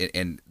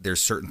 and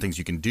there's certain things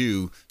you can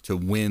do to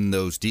win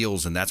those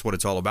deals, and that's what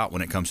it's all about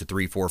when it comes to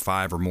 3, 4,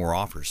 5 or more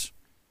offers.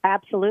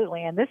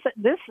 Absolutely, and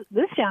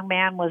this young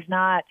man was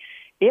not.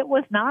 It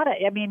was not.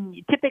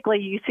 Typically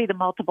you see the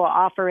multiple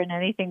offer in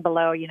anything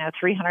below,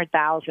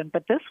 $300,000,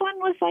 but this one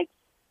was like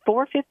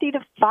 $450,000 to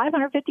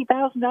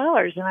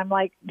 $550,000, and I'm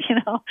like,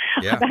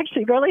 I'm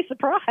actually really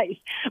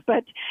surprised.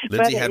 But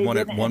Lindsay had one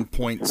at 1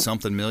 point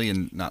something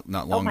million not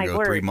long ago,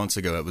 word. 3 months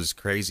ago. It was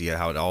crazy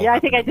how it all. Yeah, I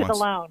think I did the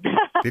loan.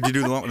 Did you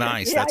do the loan?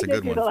 Nice, that's a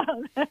good one.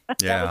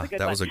 Yeah,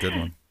 that was a good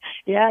one.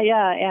 Yeah,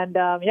 and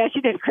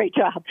she did a great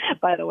job,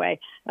 by the way.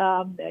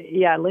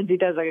 Lindsay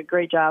does a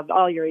great job.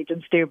 All your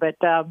agents do, but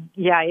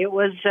it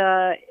was.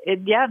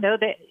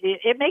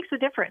 It makes a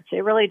difference.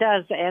 It really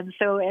does. And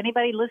so,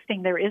 anybody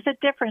listening, there is a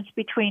difference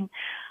between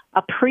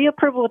a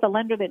pre-approval with a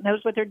lender that knows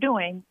what they're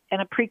doing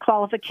and a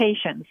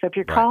pre-qualification. So if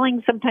you're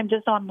calling sometimes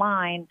just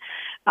online,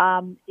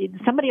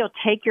 somebody will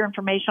take your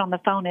information on the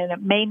phone, and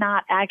it may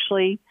not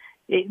actually.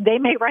 They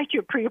may write you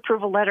a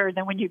pre-approval letter, and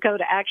then when you go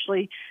to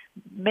actually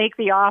make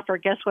the offer,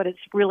 guess what? It's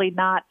really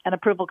not an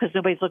approval because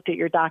nobody's looked at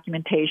your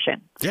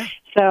documentation. Yeah.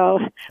 So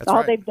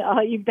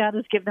all you've done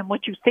is give them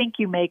what you think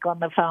you make on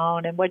the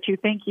phone and what you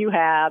think you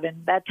have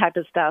and that type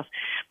of stuff.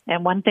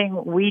 And one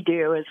thing we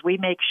do is we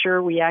make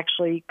sure we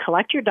actually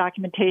collect your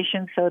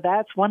documentation. So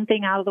that's one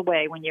thing out of the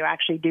way when you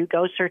actually do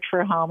go search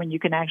for a home, and you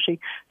can actually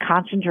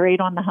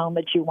concentrate on the home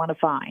that you want to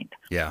find.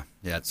 Yeah,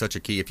 it's such a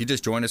key. If you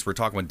just joined us, we're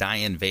talking with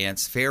Diane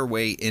Vance,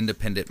 Fairway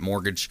Independent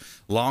Mortgage,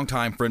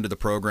 longtime friend of the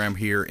program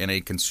here and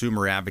a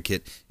consumer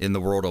advocate in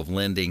the world of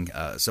lending,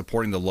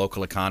 supporting the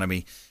local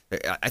economy.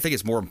 I think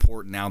it's more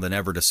important now than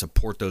ever to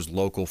support those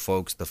local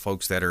folks, the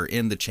folks that are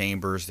in the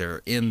chambers,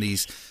 they're in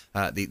these,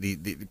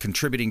 the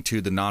contributing to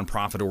the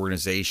nonprofit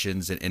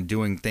organizations and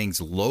doing things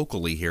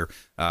locally here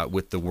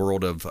with the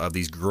world of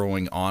these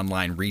growing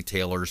online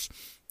retailers.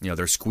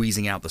 They're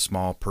squeezing out the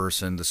small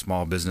person, the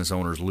small business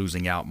owners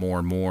losing out more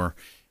and more.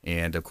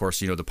 And, of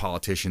course, the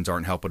politicians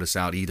aren't helping us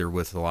out either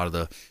with a lot of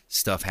the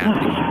stuff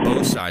happening on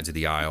both sides of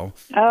the aisle.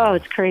 Oh,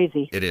 it's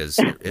crazy. It is.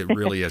 It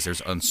really is.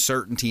 There's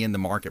uncertainty in the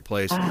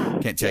marketplace.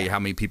 Can't tell you how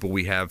many people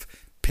we have,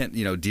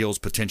 deals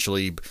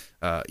potentially,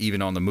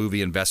 even on the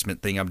movie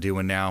investment thing I'm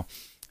doing now.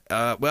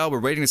 We're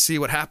waiting to see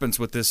what happens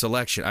with this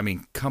election. I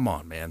mean, come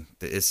on, man.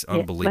 It's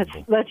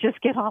unbelievable. Let's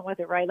just get on with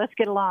it, right? Let's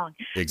get along.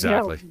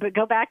 Exactly. But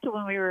go back to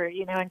when we were,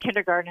 in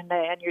kindergarten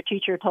and your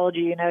teacher told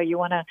you, you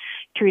want to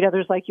treat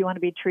others like you want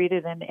to be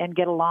treated and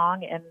get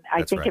along. And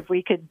I think if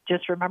we could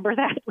just remember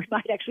that, we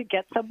might actually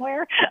get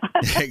somewhere.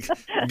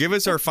 Give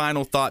us our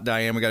final thought,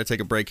 Diane. We got to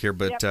take a break here,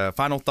 but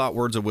final thought,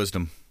 words of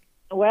wisdom.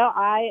 Well,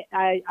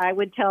 I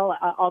would tell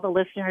all the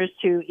listeners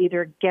to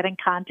either get in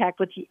contact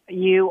with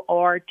you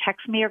or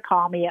text me or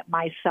call me at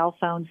my cell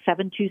phone,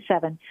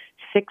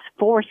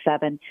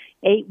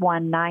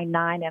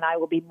 727-647-8199, and I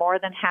will be more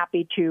than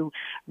happy to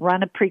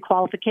run a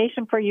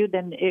pre-qualification for you.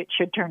 Then it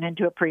should turn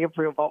into a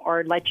pre-approval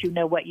or let you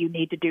know what you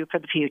need to do for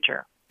the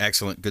future.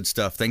 Excellent. Good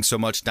stuff. Thanks so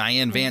much,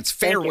 Diane Vance,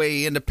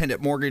 Fairway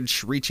Independent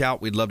Mortgage. Reach out.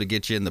 We'd love to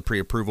get you in the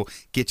pre-approval,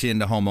 get you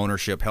into home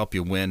ownership, help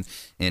you win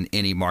in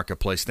any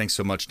marketplace. Thanks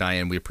so much,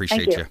 Diane. We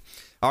appreciate you.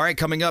 All right,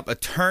 coming up,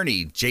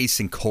 attorney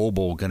Jason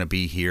Coble going to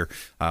be here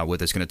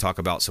with us, going to talk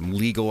about some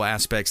legal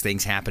aspects,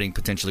 things happening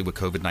potentially with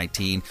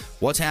COVID-19,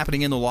 what's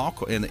happening in the law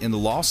in the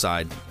law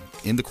side,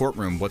 in the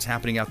courtroom, what's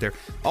happening out there.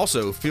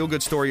 Also,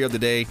 feel-good story of the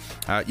day.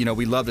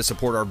 We love to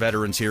support our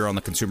veterans here on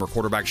the Consumer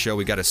Quarterback Show.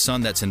 We got a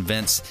son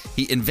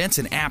he invents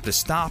an app to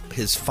stop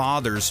his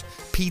father's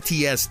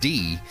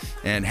PTSD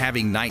and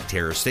having night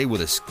terrors. Stay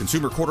with us.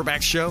 Consumer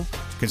Quarterback Show,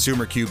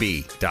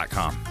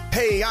 ConsumerQB.com.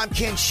 Hey, I'm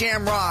Ken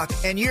Shamrock,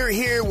 and you're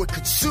here with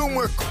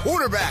Consumer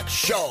Quarterback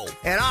Show.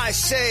 And I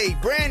say,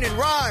 Brandon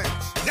Rhymes,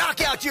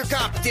 knock out your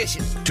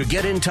competition. To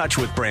get in touch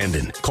with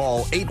Brandon,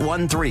 call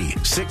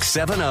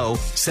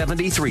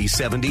 813-670-7372.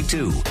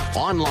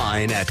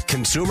 Online at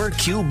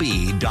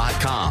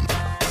ConsumerQB.com.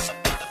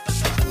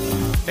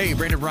 Hey,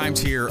 Brandon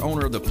Rhymes here,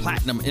 owner of the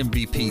Platinum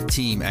MVP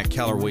team at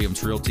Keller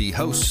Williams Realty,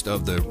 host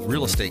of the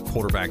Real Estate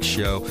Quarterback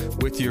Show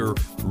with your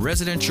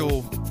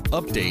residential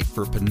update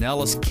for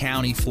Pinellas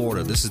County,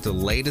 Florida. This is the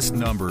latest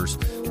numbers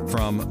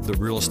from the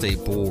Real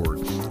Estate Board.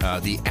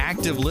 The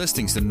active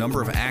listings, the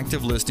number of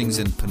active listings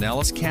in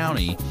Pinellas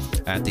County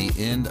at the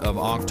end of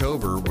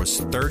October was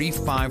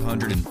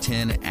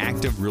 3,510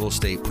 active real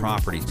estate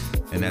properties,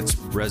 and that's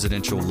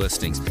residential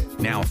listings.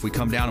 Now, if we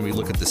come down and we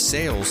look at the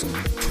sales,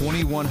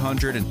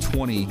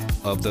 2,120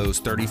 of those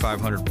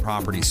 3,500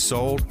 properties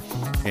sold,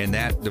 and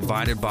that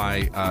divided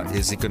by,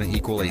 is it going to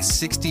equal a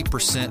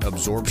 60%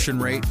 absorption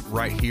rate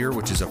right here,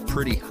 which is a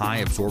pretty high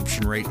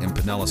absorption rate in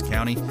Pinellas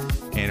County.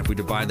 And if we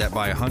divide that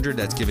by 100,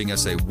 that's giving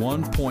us a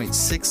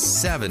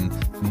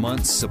 1.67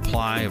 months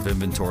supply of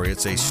inventory.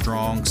 It's a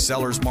strong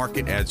seller's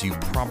market, as you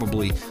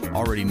probably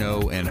already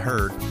know and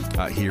heard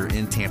here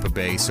in Tampa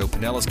Bay. So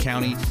Pinellas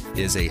County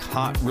is a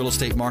hot real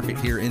estate market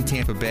here in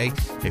Tampa Bay.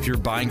 If you're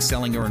buying,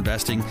 selling, or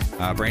investing,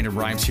 Brandon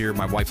Rhymes here,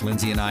 my wife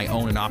Lindsay and I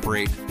own and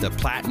operate the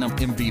Platinum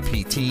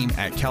MVP team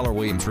at Keller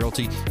Williams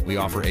Realty. We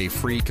offer a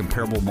free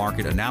comparable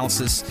market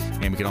analysis,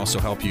 and we can also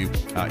help you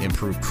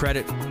improve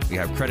credit. We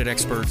have credit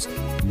experts,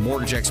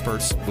 mortgage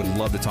experts. Would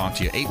love to talk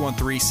to you.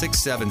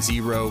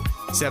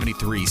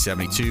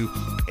 813-670-7372.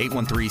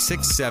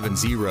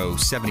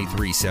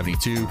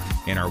 813-670-7372.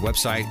 And our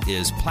website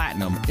is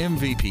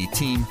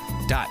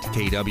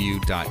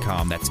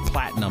platinummvpteam.kw.com. That's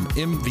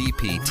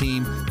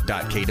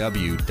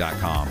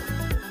platinummvpteam.kw.com.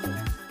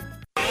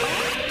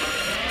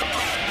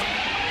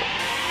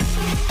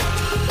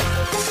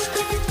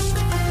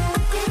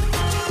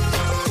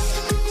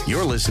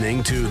 You're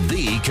listening to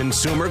The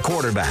Consumer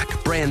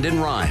Quarterback,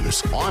 Brandon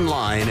Rhymes,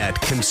 online at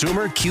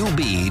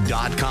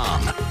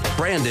ConsumerQB.com.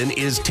 Brandon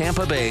is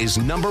Tampa Bay's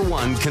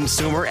 #1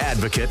 consumer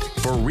advocate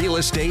for real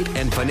estate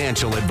and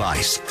financial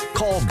advice.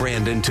 Call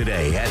Brandon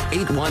today at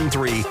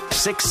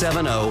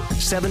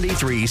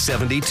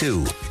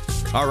 813-670-7372.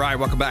 All right,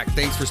 welcome back.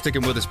 Thanks for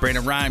sticking with us.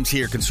 Brandon Rhymes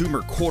here,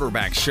 Consumer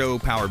Quarterback Show,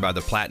 powered by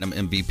the Platinum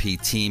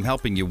MVP team,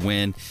 helping you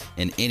win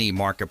in any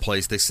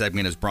marketplace. This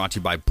segment is brought to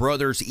you by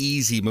Brothers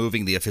Easy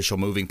Moving, the official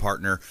moving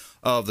partner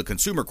of the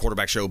Consumer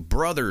Quarterback Show.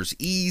 Brothers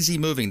Easy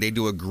Moving. They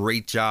do a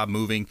great job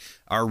moving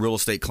our real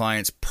estate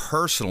clients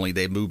personally.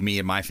 They move me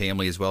and my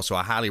family as well, so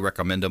I highly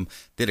recommend them.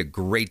 Did a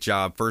great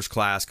job,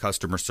 first-class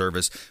customer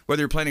service.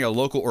 Whether you're planning a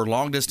local or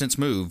long-distance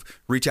move,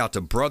 reach out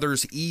to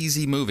Brothers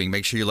Easy Moving.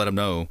 Make sure you let them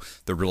know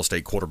the Real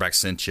Estate Quarterback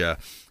sent you.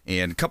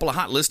 And a couple of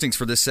hot listings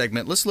for this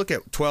segment. Let's look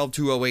at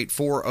 12208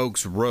 Four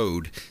Oaks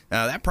Road.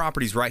 That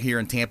property's right here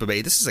in Tampa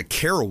Bay. This is a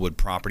Carrollwood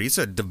property. It's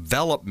a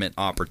development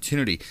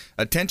opportunity.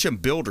 Attention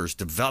builders,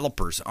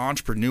 developers,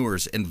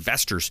 entrepreneurs,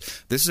 investors.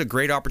 This is a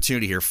great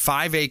opportunity here.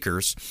 5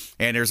 acres,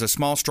 and there's a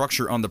small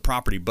structure on the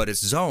property, but it's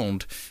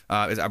zoned.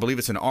 I believe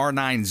it's an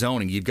R9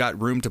 zoning. You've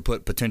got room to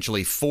put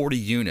potentially 40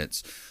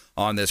 units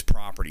on this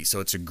property. So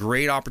it's a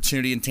great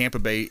opportunity in Tampa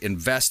Bay.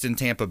 Invest in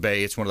Tampa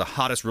Bay. It's one of the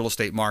hottest real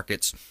estate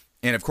markets.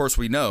 And, of course,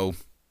 we know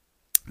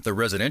the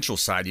residential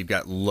side, you've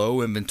got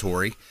low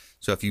inventory.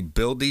 So if you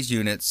build these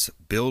units,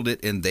 build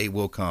it and they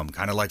will come.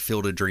 Kind of like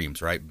Field of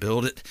Dreams, right?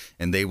 Build it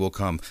and they will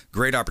come.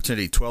 Great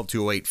opportunity,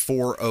 12208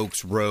 Four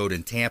Oaks Road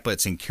in Tampa.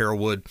 It's in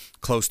Carrollwood,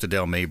 close to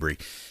Del Mabry.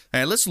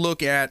 And let's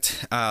look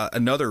at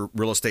another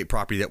real estate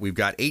property that we've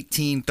got,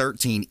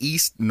 1813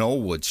 East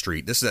Knollwood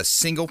Street. This is a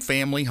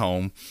single-family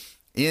home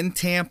in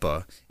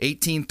Tampa,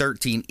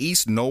 1813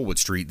 East Knollwood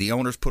Street. The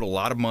owners put a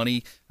lot of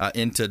money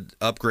into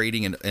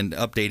upgrading and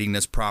updating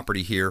this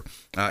property here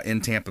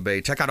in Tampa Bay.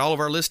 Check out all of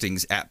our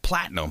listings at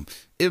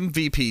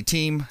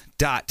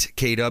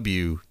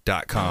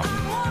platinummvpteam.kw.com.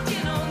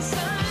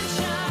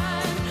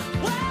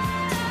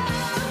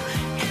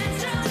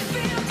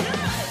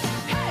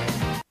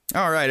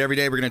 All right, every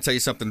day we're going to tell you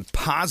something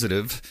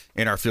positive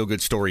in our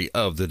feel-good story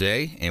of the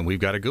day, and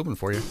we've got a good one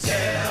for you.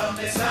 Tell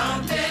me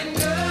something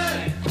good.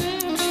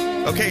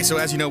 Okay, so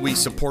as you know, we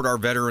support our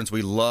veterans.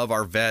 We love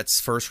our vets,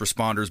 first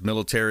responders,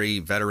 military,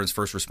 veterans,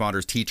 first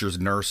responders, teachers,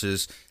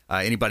 nurses,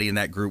 anybody in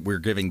that group. We're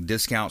giving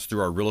discounts through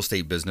our real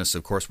estate business.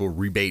 Of course, we'll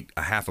rebate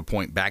a half a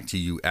point back to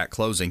you at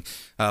closing.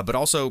 But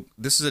also,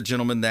 this is a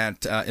gentleman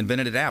that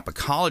invented an app. A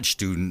college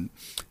student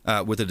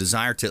with a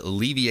desire to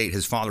alleviate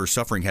his father's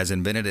suffering has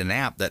invented an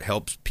app that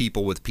helps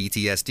people with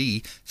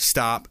PTSD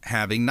stop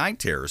having night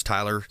terrors.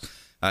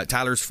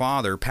 Tyler's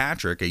father,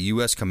 Patrick, a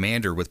U.S.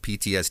 commander with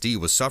PTSD,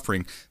 was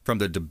suffering from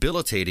the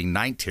debilitating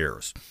night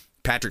terrors.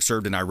 Patrick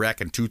served in Iraq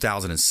in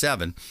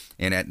 2007,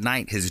 and at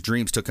night his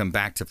dreams took him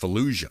back to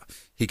Fallujah.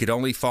 He could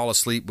only fall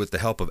asleep with the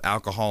help of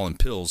alcohol and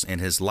pills,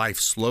 and his life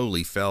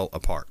slowly fell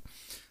apart.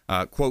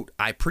 Quote,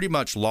 I pretty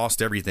much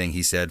lost everything,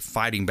 he said,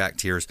 fighting back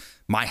tears.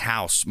 My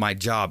house, my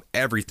job,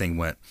 everything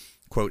went.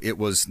 Quote, it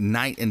was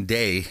night and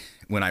day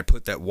when I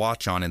put that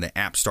watch on and the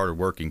app started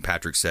working,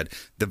 Patrick said.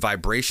 The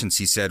vibrations,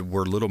 he said,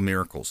 were little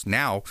miracles.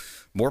 Now,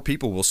 more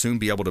people will soon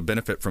be able to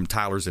benefit from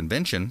Tyler's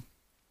invention.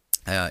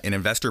 An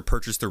investor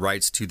purchased the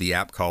rights to the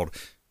app called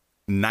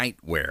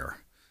Nightwear.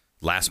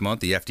 Last month,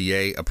 the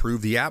FDA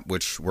approved the app,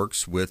 which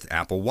works with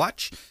Apple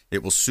Watch.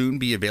 It will soon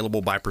be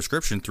available by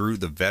prescription through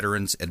the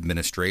Veterans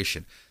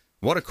Administration.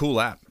 What a cool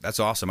app. That's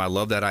awesome. I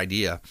love that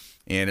idea.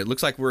 And it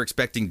looks like we're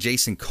expecting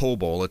Jason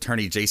Coble,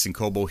 attorney Jason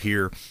Coble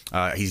here.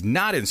 He's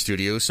not in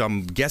studio, so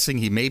I'm guessing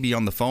he may be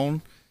on the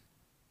phone.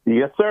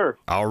 Yes, sir.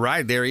 All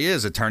right, there he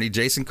is, attorney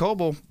Jason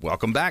Coble.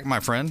 Welcome back, my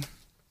friend.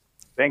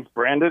 Thanks,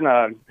 Brandon.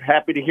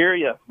 Happy to hear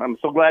you. I'm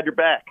so glad you're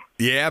back.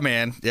 Yeah,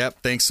 man.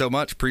 Yep, thanks so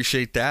much.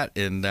 Appreciate that.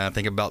 And I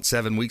think about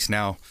 7 weeks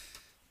now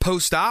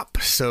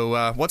post-op.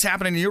 So what's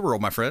happening in your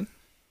world, my friend?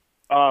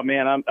 Oh,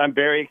 man, I'm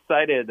very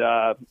excited.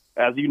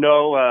 As you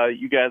know,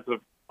 you guys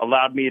have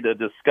allowed me to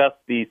discuss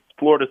the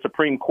Florida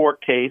Supreme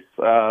Court case.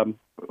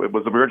 It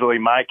was originally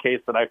my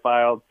case that I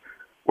filed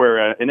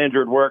where an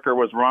injured worker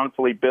was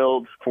wrongfully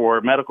billed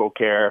for medical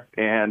care.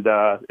 And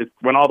it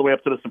went all the way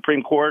up to the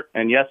Supreme Court.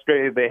 And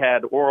yesterday they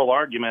had oral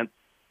arguments,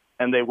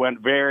 and they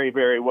went very,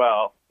 very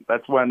well.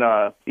 That's when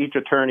each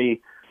attorney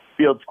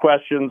fields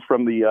questions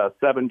from the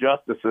 7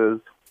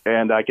 justices.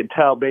 And I could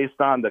tell based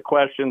on the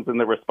questions and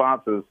the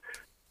responses,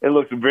 it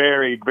looks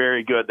very,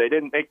 very good. They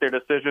didn't make their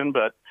decision,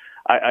 but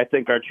I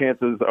think our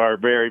chances are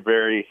very,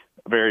 very,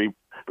 very,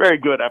 very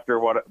good after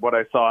what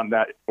I saw in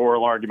that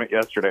oral argument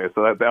yesterday.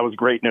 So that was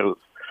great news.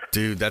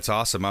 Dude, that's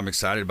awesome. I'm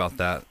excited about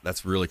that.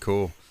 That's really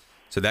cool.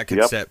 So that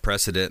could set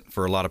precedent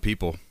for a lot of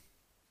people.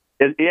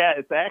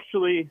 It's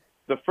actually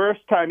the first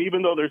time,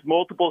 even though there's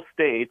multiple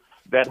states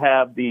that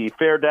have the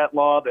Fair Debt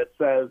Law that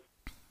says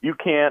you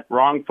can't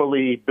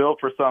wrongfully bill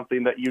for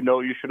something that you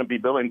know you shouldn't be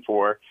billing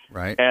for.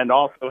 Right. And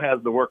also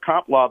has the work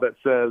comp law that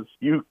says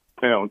you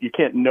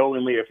can't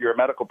knowingly, if you're a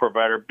medical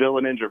provider, bill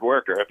an injured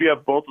worker. If you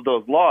have both of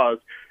those laws,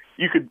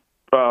 you could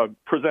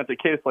present a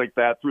case like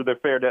that through the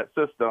fair debt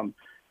system.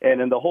 And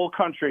in the whole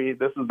country,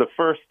 this is the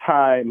first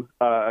time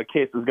a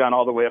case has gone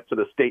all the way up to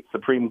the state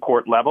Supreme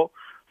Court level.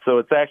 So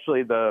it's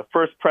actually the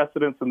first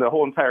precedence in the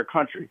whole entire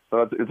country.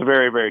 So it's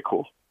very, very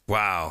cool.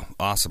 Wow.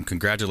 Awesome.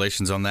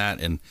 Congratulations on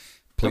that. And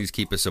please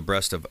keep us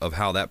abreast of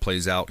how that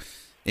plays out.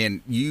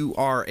 And you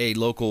are a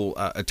local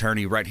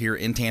attorney right here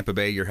in Tampa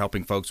Bay. You're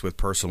helping folks with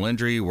personal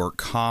injury, work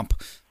comp.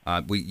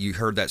 You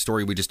heard that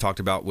story we just talked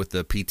about with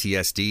the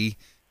PTSD.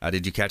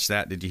 Did you catch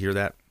that? Did you hear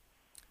that?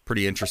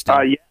 Pretty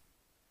interesting.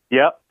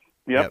 Yep.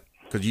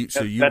 Because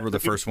you were the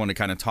first one to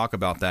kind of talk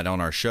about that on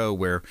our show,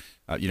 where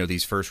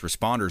these first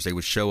responders, they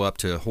would show up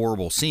to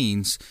horrible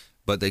scenes,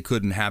 but they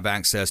couldn't have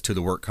access to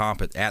the work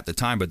comp at the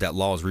time. But that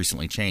law has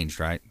recently changed,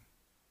 right?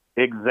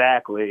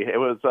 Exactly. It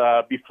was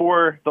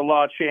before the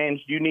law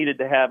changed, you needed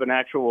to have an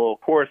actual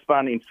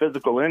corresponding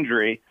physical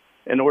injury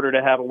in order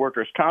to have a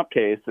workers' comp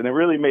case. And it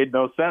really made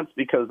no sense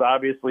because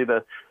obviously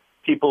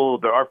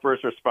our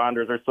first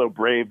responders are so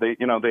brave. They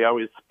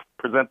always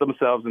present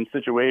themselves in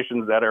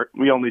situations that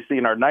we only see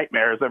in our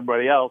nightmares,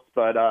 everybody else.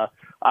 But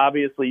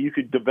obviously you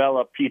could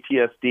develop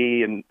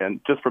PTSD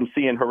and just from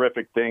seeing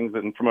horrific things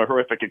and from a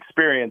horrific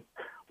experience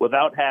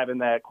without having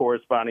that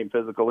corresponding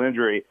physical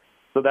injury.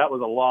 So that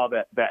was a law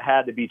that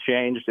had to be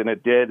changed, and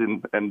it did,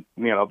 and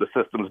the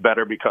system's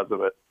better because of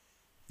it.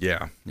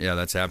 Yeah,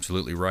 that's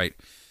absolutely right.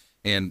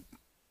 And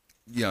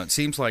it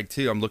seems like,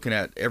 too, I'm looking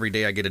at every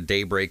day I get a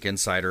Daybreak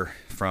Insider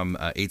from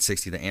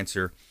 860 The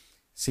Answer.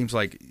 Seems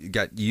like you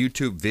got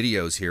YouTube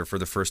videos here for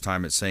the first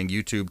time. It's saying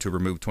YouTube to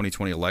remove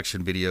 2020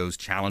 election videos,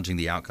 challenging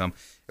the outcome.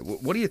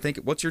 What do you think?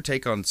 What's your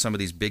take on some of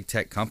these big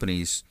tech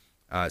companies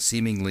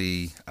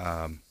seemingly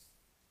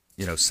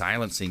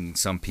silencing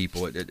some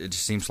people? It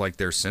just seems like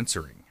they're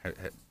censoring.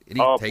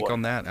 Any take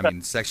on that? I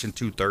mean, Section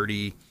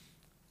 230,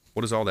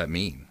 what does all that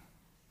mean?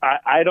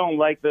 I don't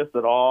like this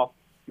at all.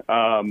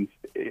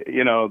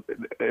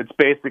 It's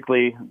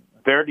basically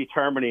they're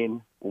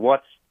determining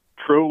what's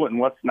true and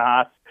what's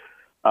not.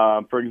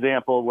 For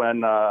example,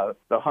 when the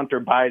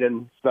Hunter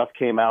Biden stuff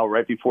came out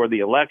right before the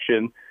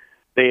election,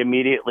 they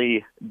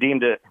immediately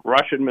deemed it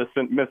Russian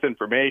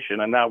misinformation.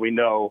 And now we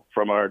know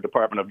from our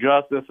Department of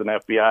Justice and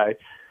FBI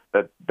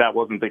that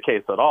wasn't the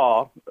case at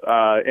all.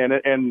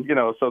 And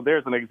so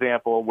there's an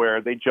example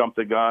where they jumped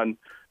the gun,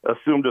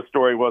 assumed a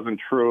story wasn't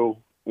true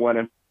when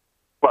it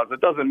was.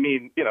 It doesn't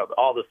mean,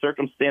 all the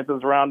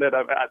circumstances around it.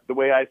 The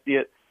way I see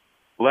it,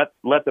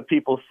 let the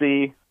people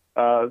see,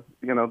 the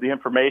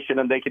information,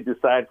 and they can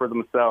decide for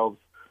themselves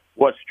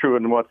what's true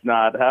and what's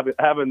not.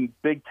 Having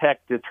big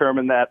tech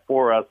determine that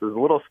for us is a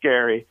little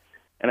scary,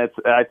 and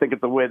I think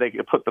it's a way they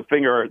can put their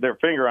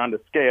finger on the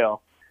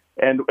scale.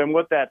 And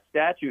what that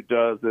statute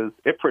does is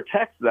it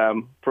protects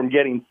them from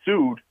getting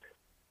sued,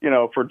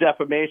 for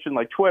defamation.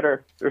 Like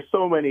Twitter, there's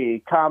so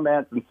many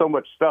comments and so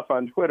much stuff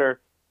on Twitter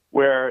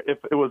where if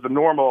it was a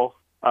normal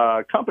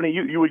company,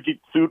 you would get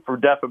sued for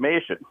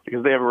defamation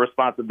because they have a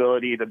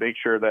responsibility to make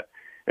sure that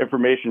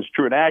information is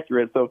true and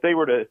accurate. So if they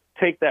were to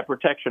take that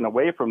protection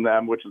away from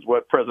them, which is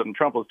what President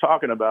Trump was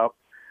talking about,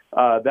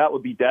 that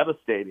would be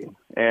devastating.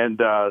 And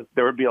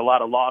there would be a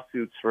lot of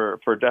lawsuits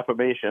for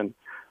defamation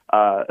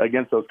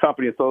against those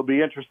companies. So it'll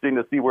be interesting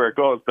to see where it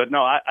goes. But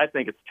no, I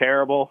think it's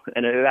terrible.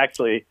 And it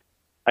actually,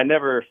 we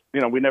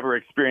never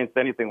experienced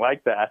anything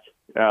like that.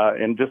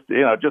 And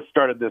just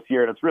started this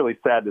year, and it's really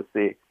sad to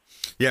see.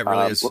 Yeah, it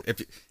really is.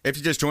 If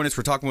you just joined us,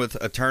 we're talking with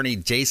attorney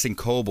Jason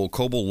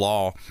Cqb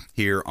Law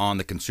here on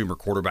the Consumer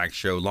Quarterback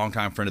Show,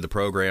 longtime friend of the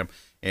program,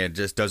 and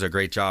just does a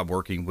great job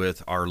working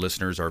with our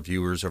listeners, our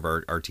viewers of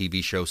our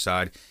TV show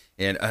side.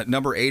 And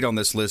number 8 on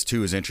this list,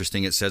 too, is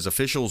interesting. It says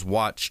officials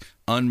watch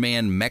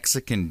unmanned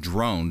Mexican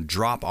drone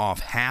drop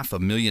off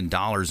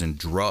 $500,000 in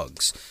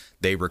drugs.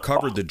 They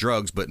recovered the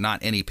drugs, but not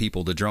any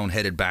people. The drone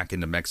headed back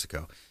into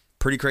Mexico.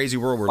 Pretty crazy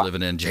world we're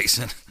living in,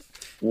 Jason.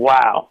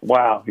 Wow.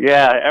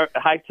 Yeah,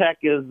 high tech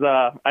is,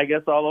 I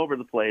guess, all over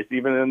the place,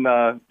 even in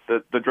the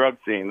drug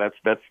scene.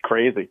 That's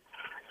crazy.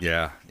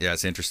 Yeah,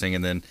 it's interesting.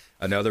 And then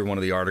another one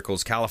of the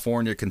articles,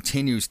 California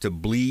continues to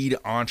bleed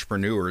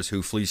entrepreneurs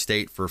who flee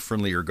state for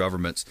friendlier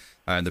governments.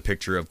 And the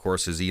picture, of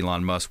course, is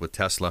Elon Musk with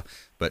Tesla.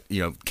 But,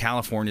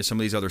 California, some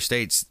of these other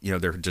states,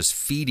 they're just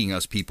feeding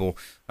us people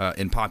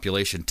in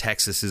population.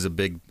 Texas is a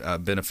big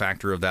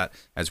benefactor of that,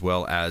 as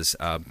well as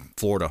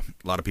Florida.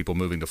 A lot of people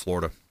moving to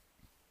Florida.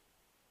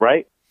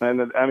 Right.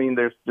 And I mean,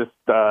 there's just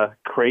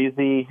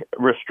crazy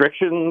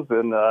restrictions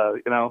and,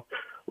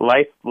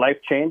 life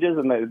changes,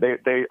 and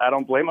they I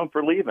don't blame them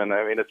for leaving.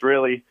 I mean, it's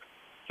really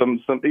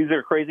these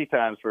are crazy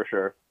times for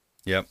sure.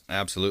 Yep,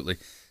 absolutely.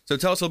 So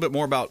tell us a little bit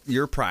more about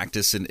your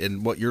practice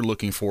and what you're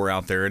looking for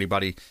out there.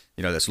 Anybody,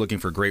 that's looking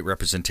for great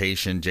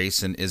representation.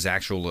 Jason is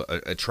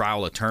a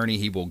trial attorney.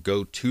 He will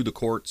go to the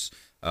courts.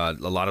 A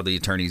lot of the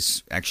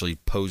attorneys actually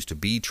pose to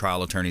be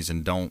trial attorneys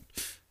and don't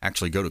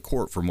actually go to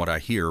court, from what I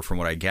hear, from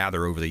what I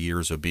gather over the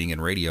years of being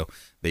in radio.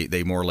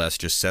 They more or less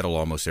just settle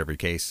almost every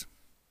case.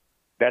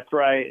 That's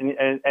right.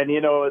 And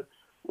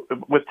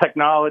with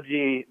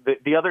technology,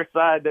 the other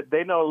side, that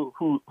they know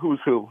who's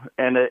who,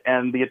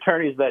 and the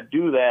attorneys that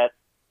do that,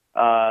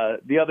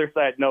 the other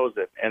side knows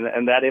it,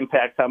 and that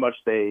impacts how much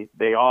they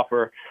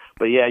offer.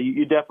 But yeah,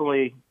 you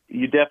definitely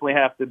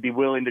have to be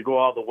willing to go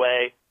all the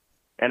way.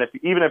 And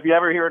even if you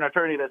ever hear an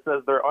attorney that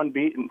says they're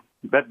unbeaten,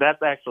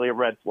 that's actually a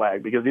red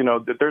flag, because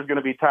that there's going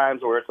to be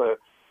times where it's a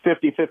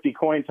 50-50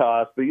 coin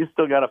toss, but you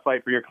still got to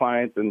fight for your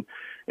clients. And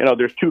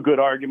there's two good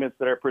arguments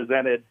that are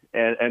presented,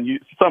 and you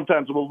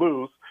sometimes will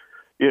lose.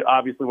 You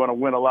obviously want to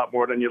win a lot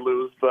more than you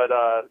lose, but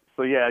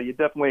so yeah, you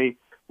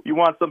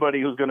want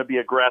somebody who's going to be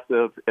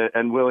aggressive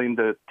and willing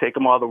to take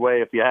them all the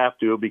way if you have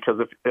to, because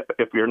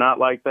if you're not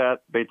like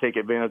that, they take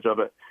advantage of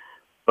it.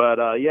 But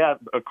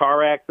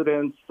car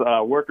accidents,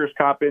 workers'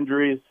 comp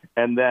injuries,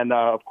 and then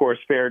of course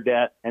fair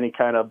debt, any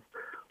kind of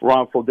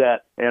wrongful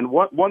debt. And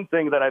one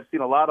thing that I've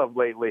seen a lot of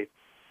lately,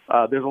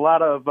 there's a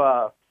lot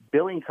of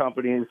billing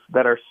companies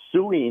that are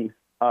suing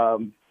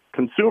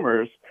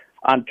consumers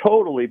on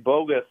totally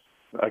bogus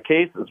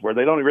cases where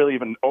they don't really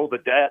even owe the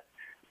debt.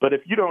 But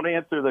if you don't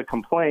answer the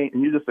complaint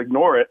and you just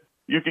ignore it,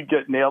 you could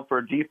get nailed for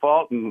a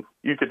default, and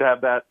you could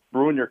have that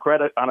ruin your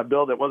credit on a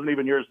bill that wasn't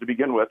even yours to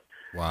begin with.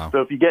 Wow.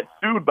 So if you get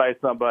sued by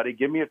somebody,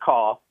 give me a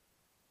call,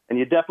 and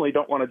you definitely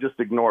don't want to just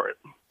ignore it.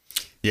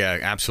 Yeah,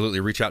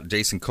 absolutely. Reach out to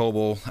Jason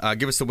Cqb.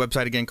 Give us the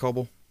website again,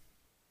 Cqb.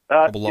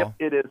 Yep,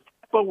 it is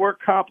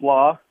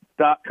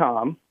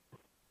TampaWorkCompLaw.com.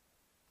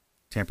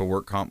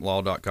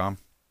 TampaWorkCompLaw.com.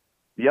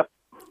 Yep.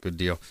 Good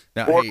deal.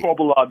 Now, or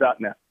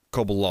CobbleLaw.net.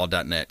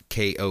 CobbleLaw.net,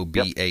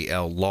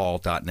 KOBAL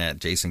Law.net.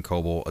 Jason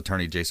Cqb,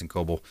 attorney Jason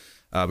Cqb.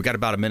 We got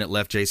about a minute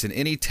left, Jason.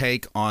 Any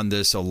take on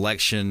this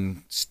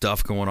election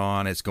stuff going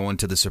on? It's going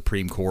to the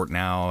Supreme Court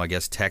now. I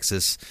guess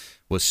Texas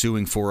was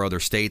suing 4 other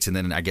states, and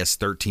then I guess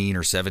 13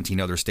 or 17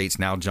 other states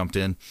now jumped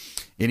in.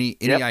 Any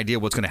idea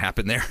what's going to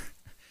happen there?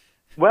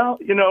 Well,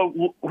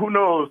 who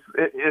knows?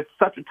 It's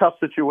such a tough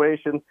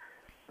situation.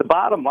 The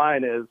bottom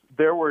line is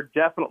there were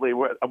definitely,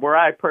 where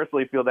I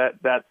personally feel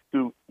that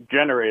suit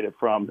generated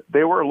from,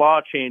 there were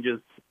law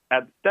changes,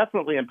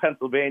 definitely in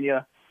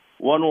Pennsylvania,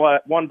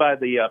 one by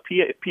the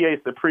PA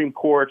Supreme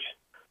Court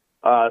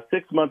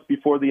 6 months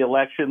before the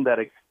election that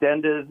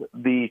extended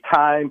the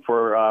time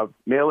for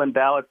mail-in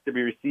ballots to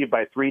be received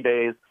by 3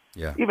 days.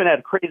 Yeah. Even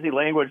had crazy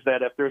language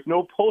that if there's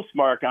no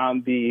postmark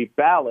on the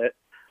ballot,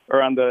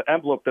 or on the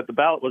envelope that the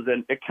ballot was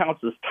in, it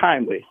counts as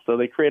timely. So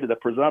they created a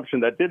presumption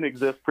that didn't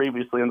exist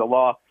previously in the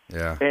law.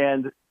 Yeah.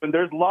 And when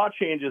there's law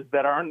changes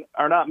that are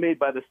not made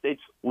by the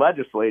state's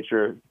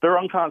legislature, they're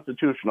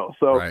unconstitutional.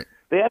 So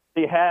they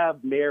actually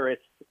have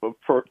merits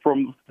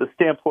from the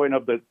standpoint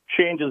of the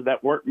changes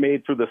that weren't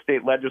made through the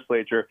state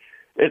legislature.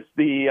 It's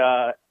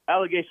the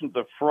allegations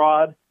of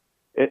fraud.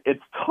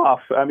 It's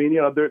tough. I mean,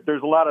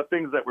 there's a lot of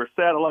things that were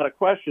said, a lot of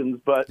questions,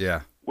 but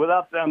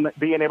without them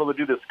being able to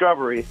do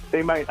discovery,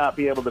 they might not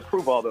be able to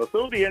prove all those. So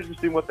it'll be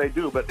interesting what they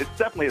do, but it's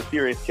definitely a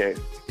serious case.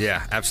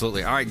 Yeah,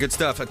 absolutely. All right, good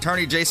stuff.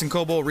 Attorney Jason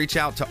Coble, reach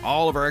out to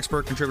all of our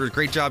expert contributors.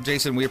 Great job,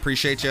 Jason. We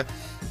appreciate you.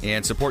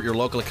 And support your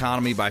local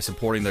economy by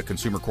supporting the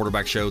Consumer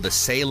Quarterback Show, the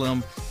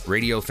Salem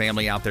radio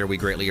family out there. We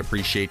greatly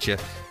appreciate you.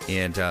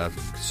 And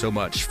so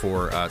much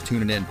for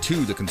tuning in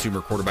to the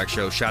Consumer Quarterback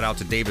Show. Shout out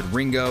to David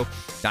Ringo,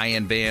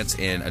 Diane Vance,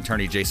 and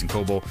attorney Jason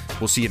Coble.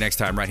 We'll see you next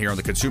time right here on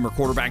the Consumer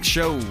Quarterback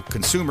Show,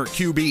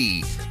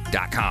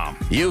 ConsumerQB.com.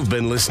 You've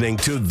been listening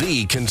to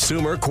The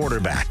Consumer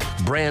Quarterback,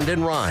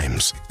 Brandon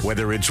Rhymes.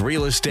 Whether it's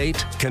real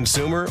estate,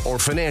 consumer, or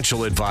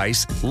financial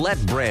advice,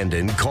 let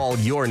Brandon call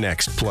your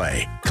next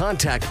play.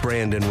 Contact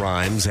Brandon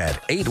Rhymes at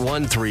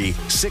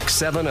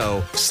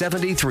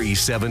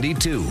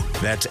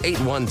 813-670-7372. That's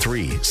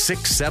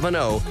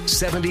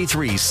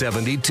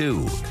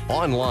 813-670-7372.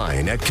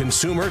 Online at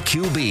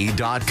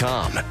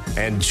ConsumerQB.com.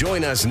 And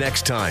join us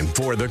next time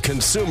for the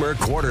Consumer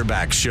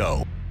Quarterback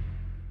Show.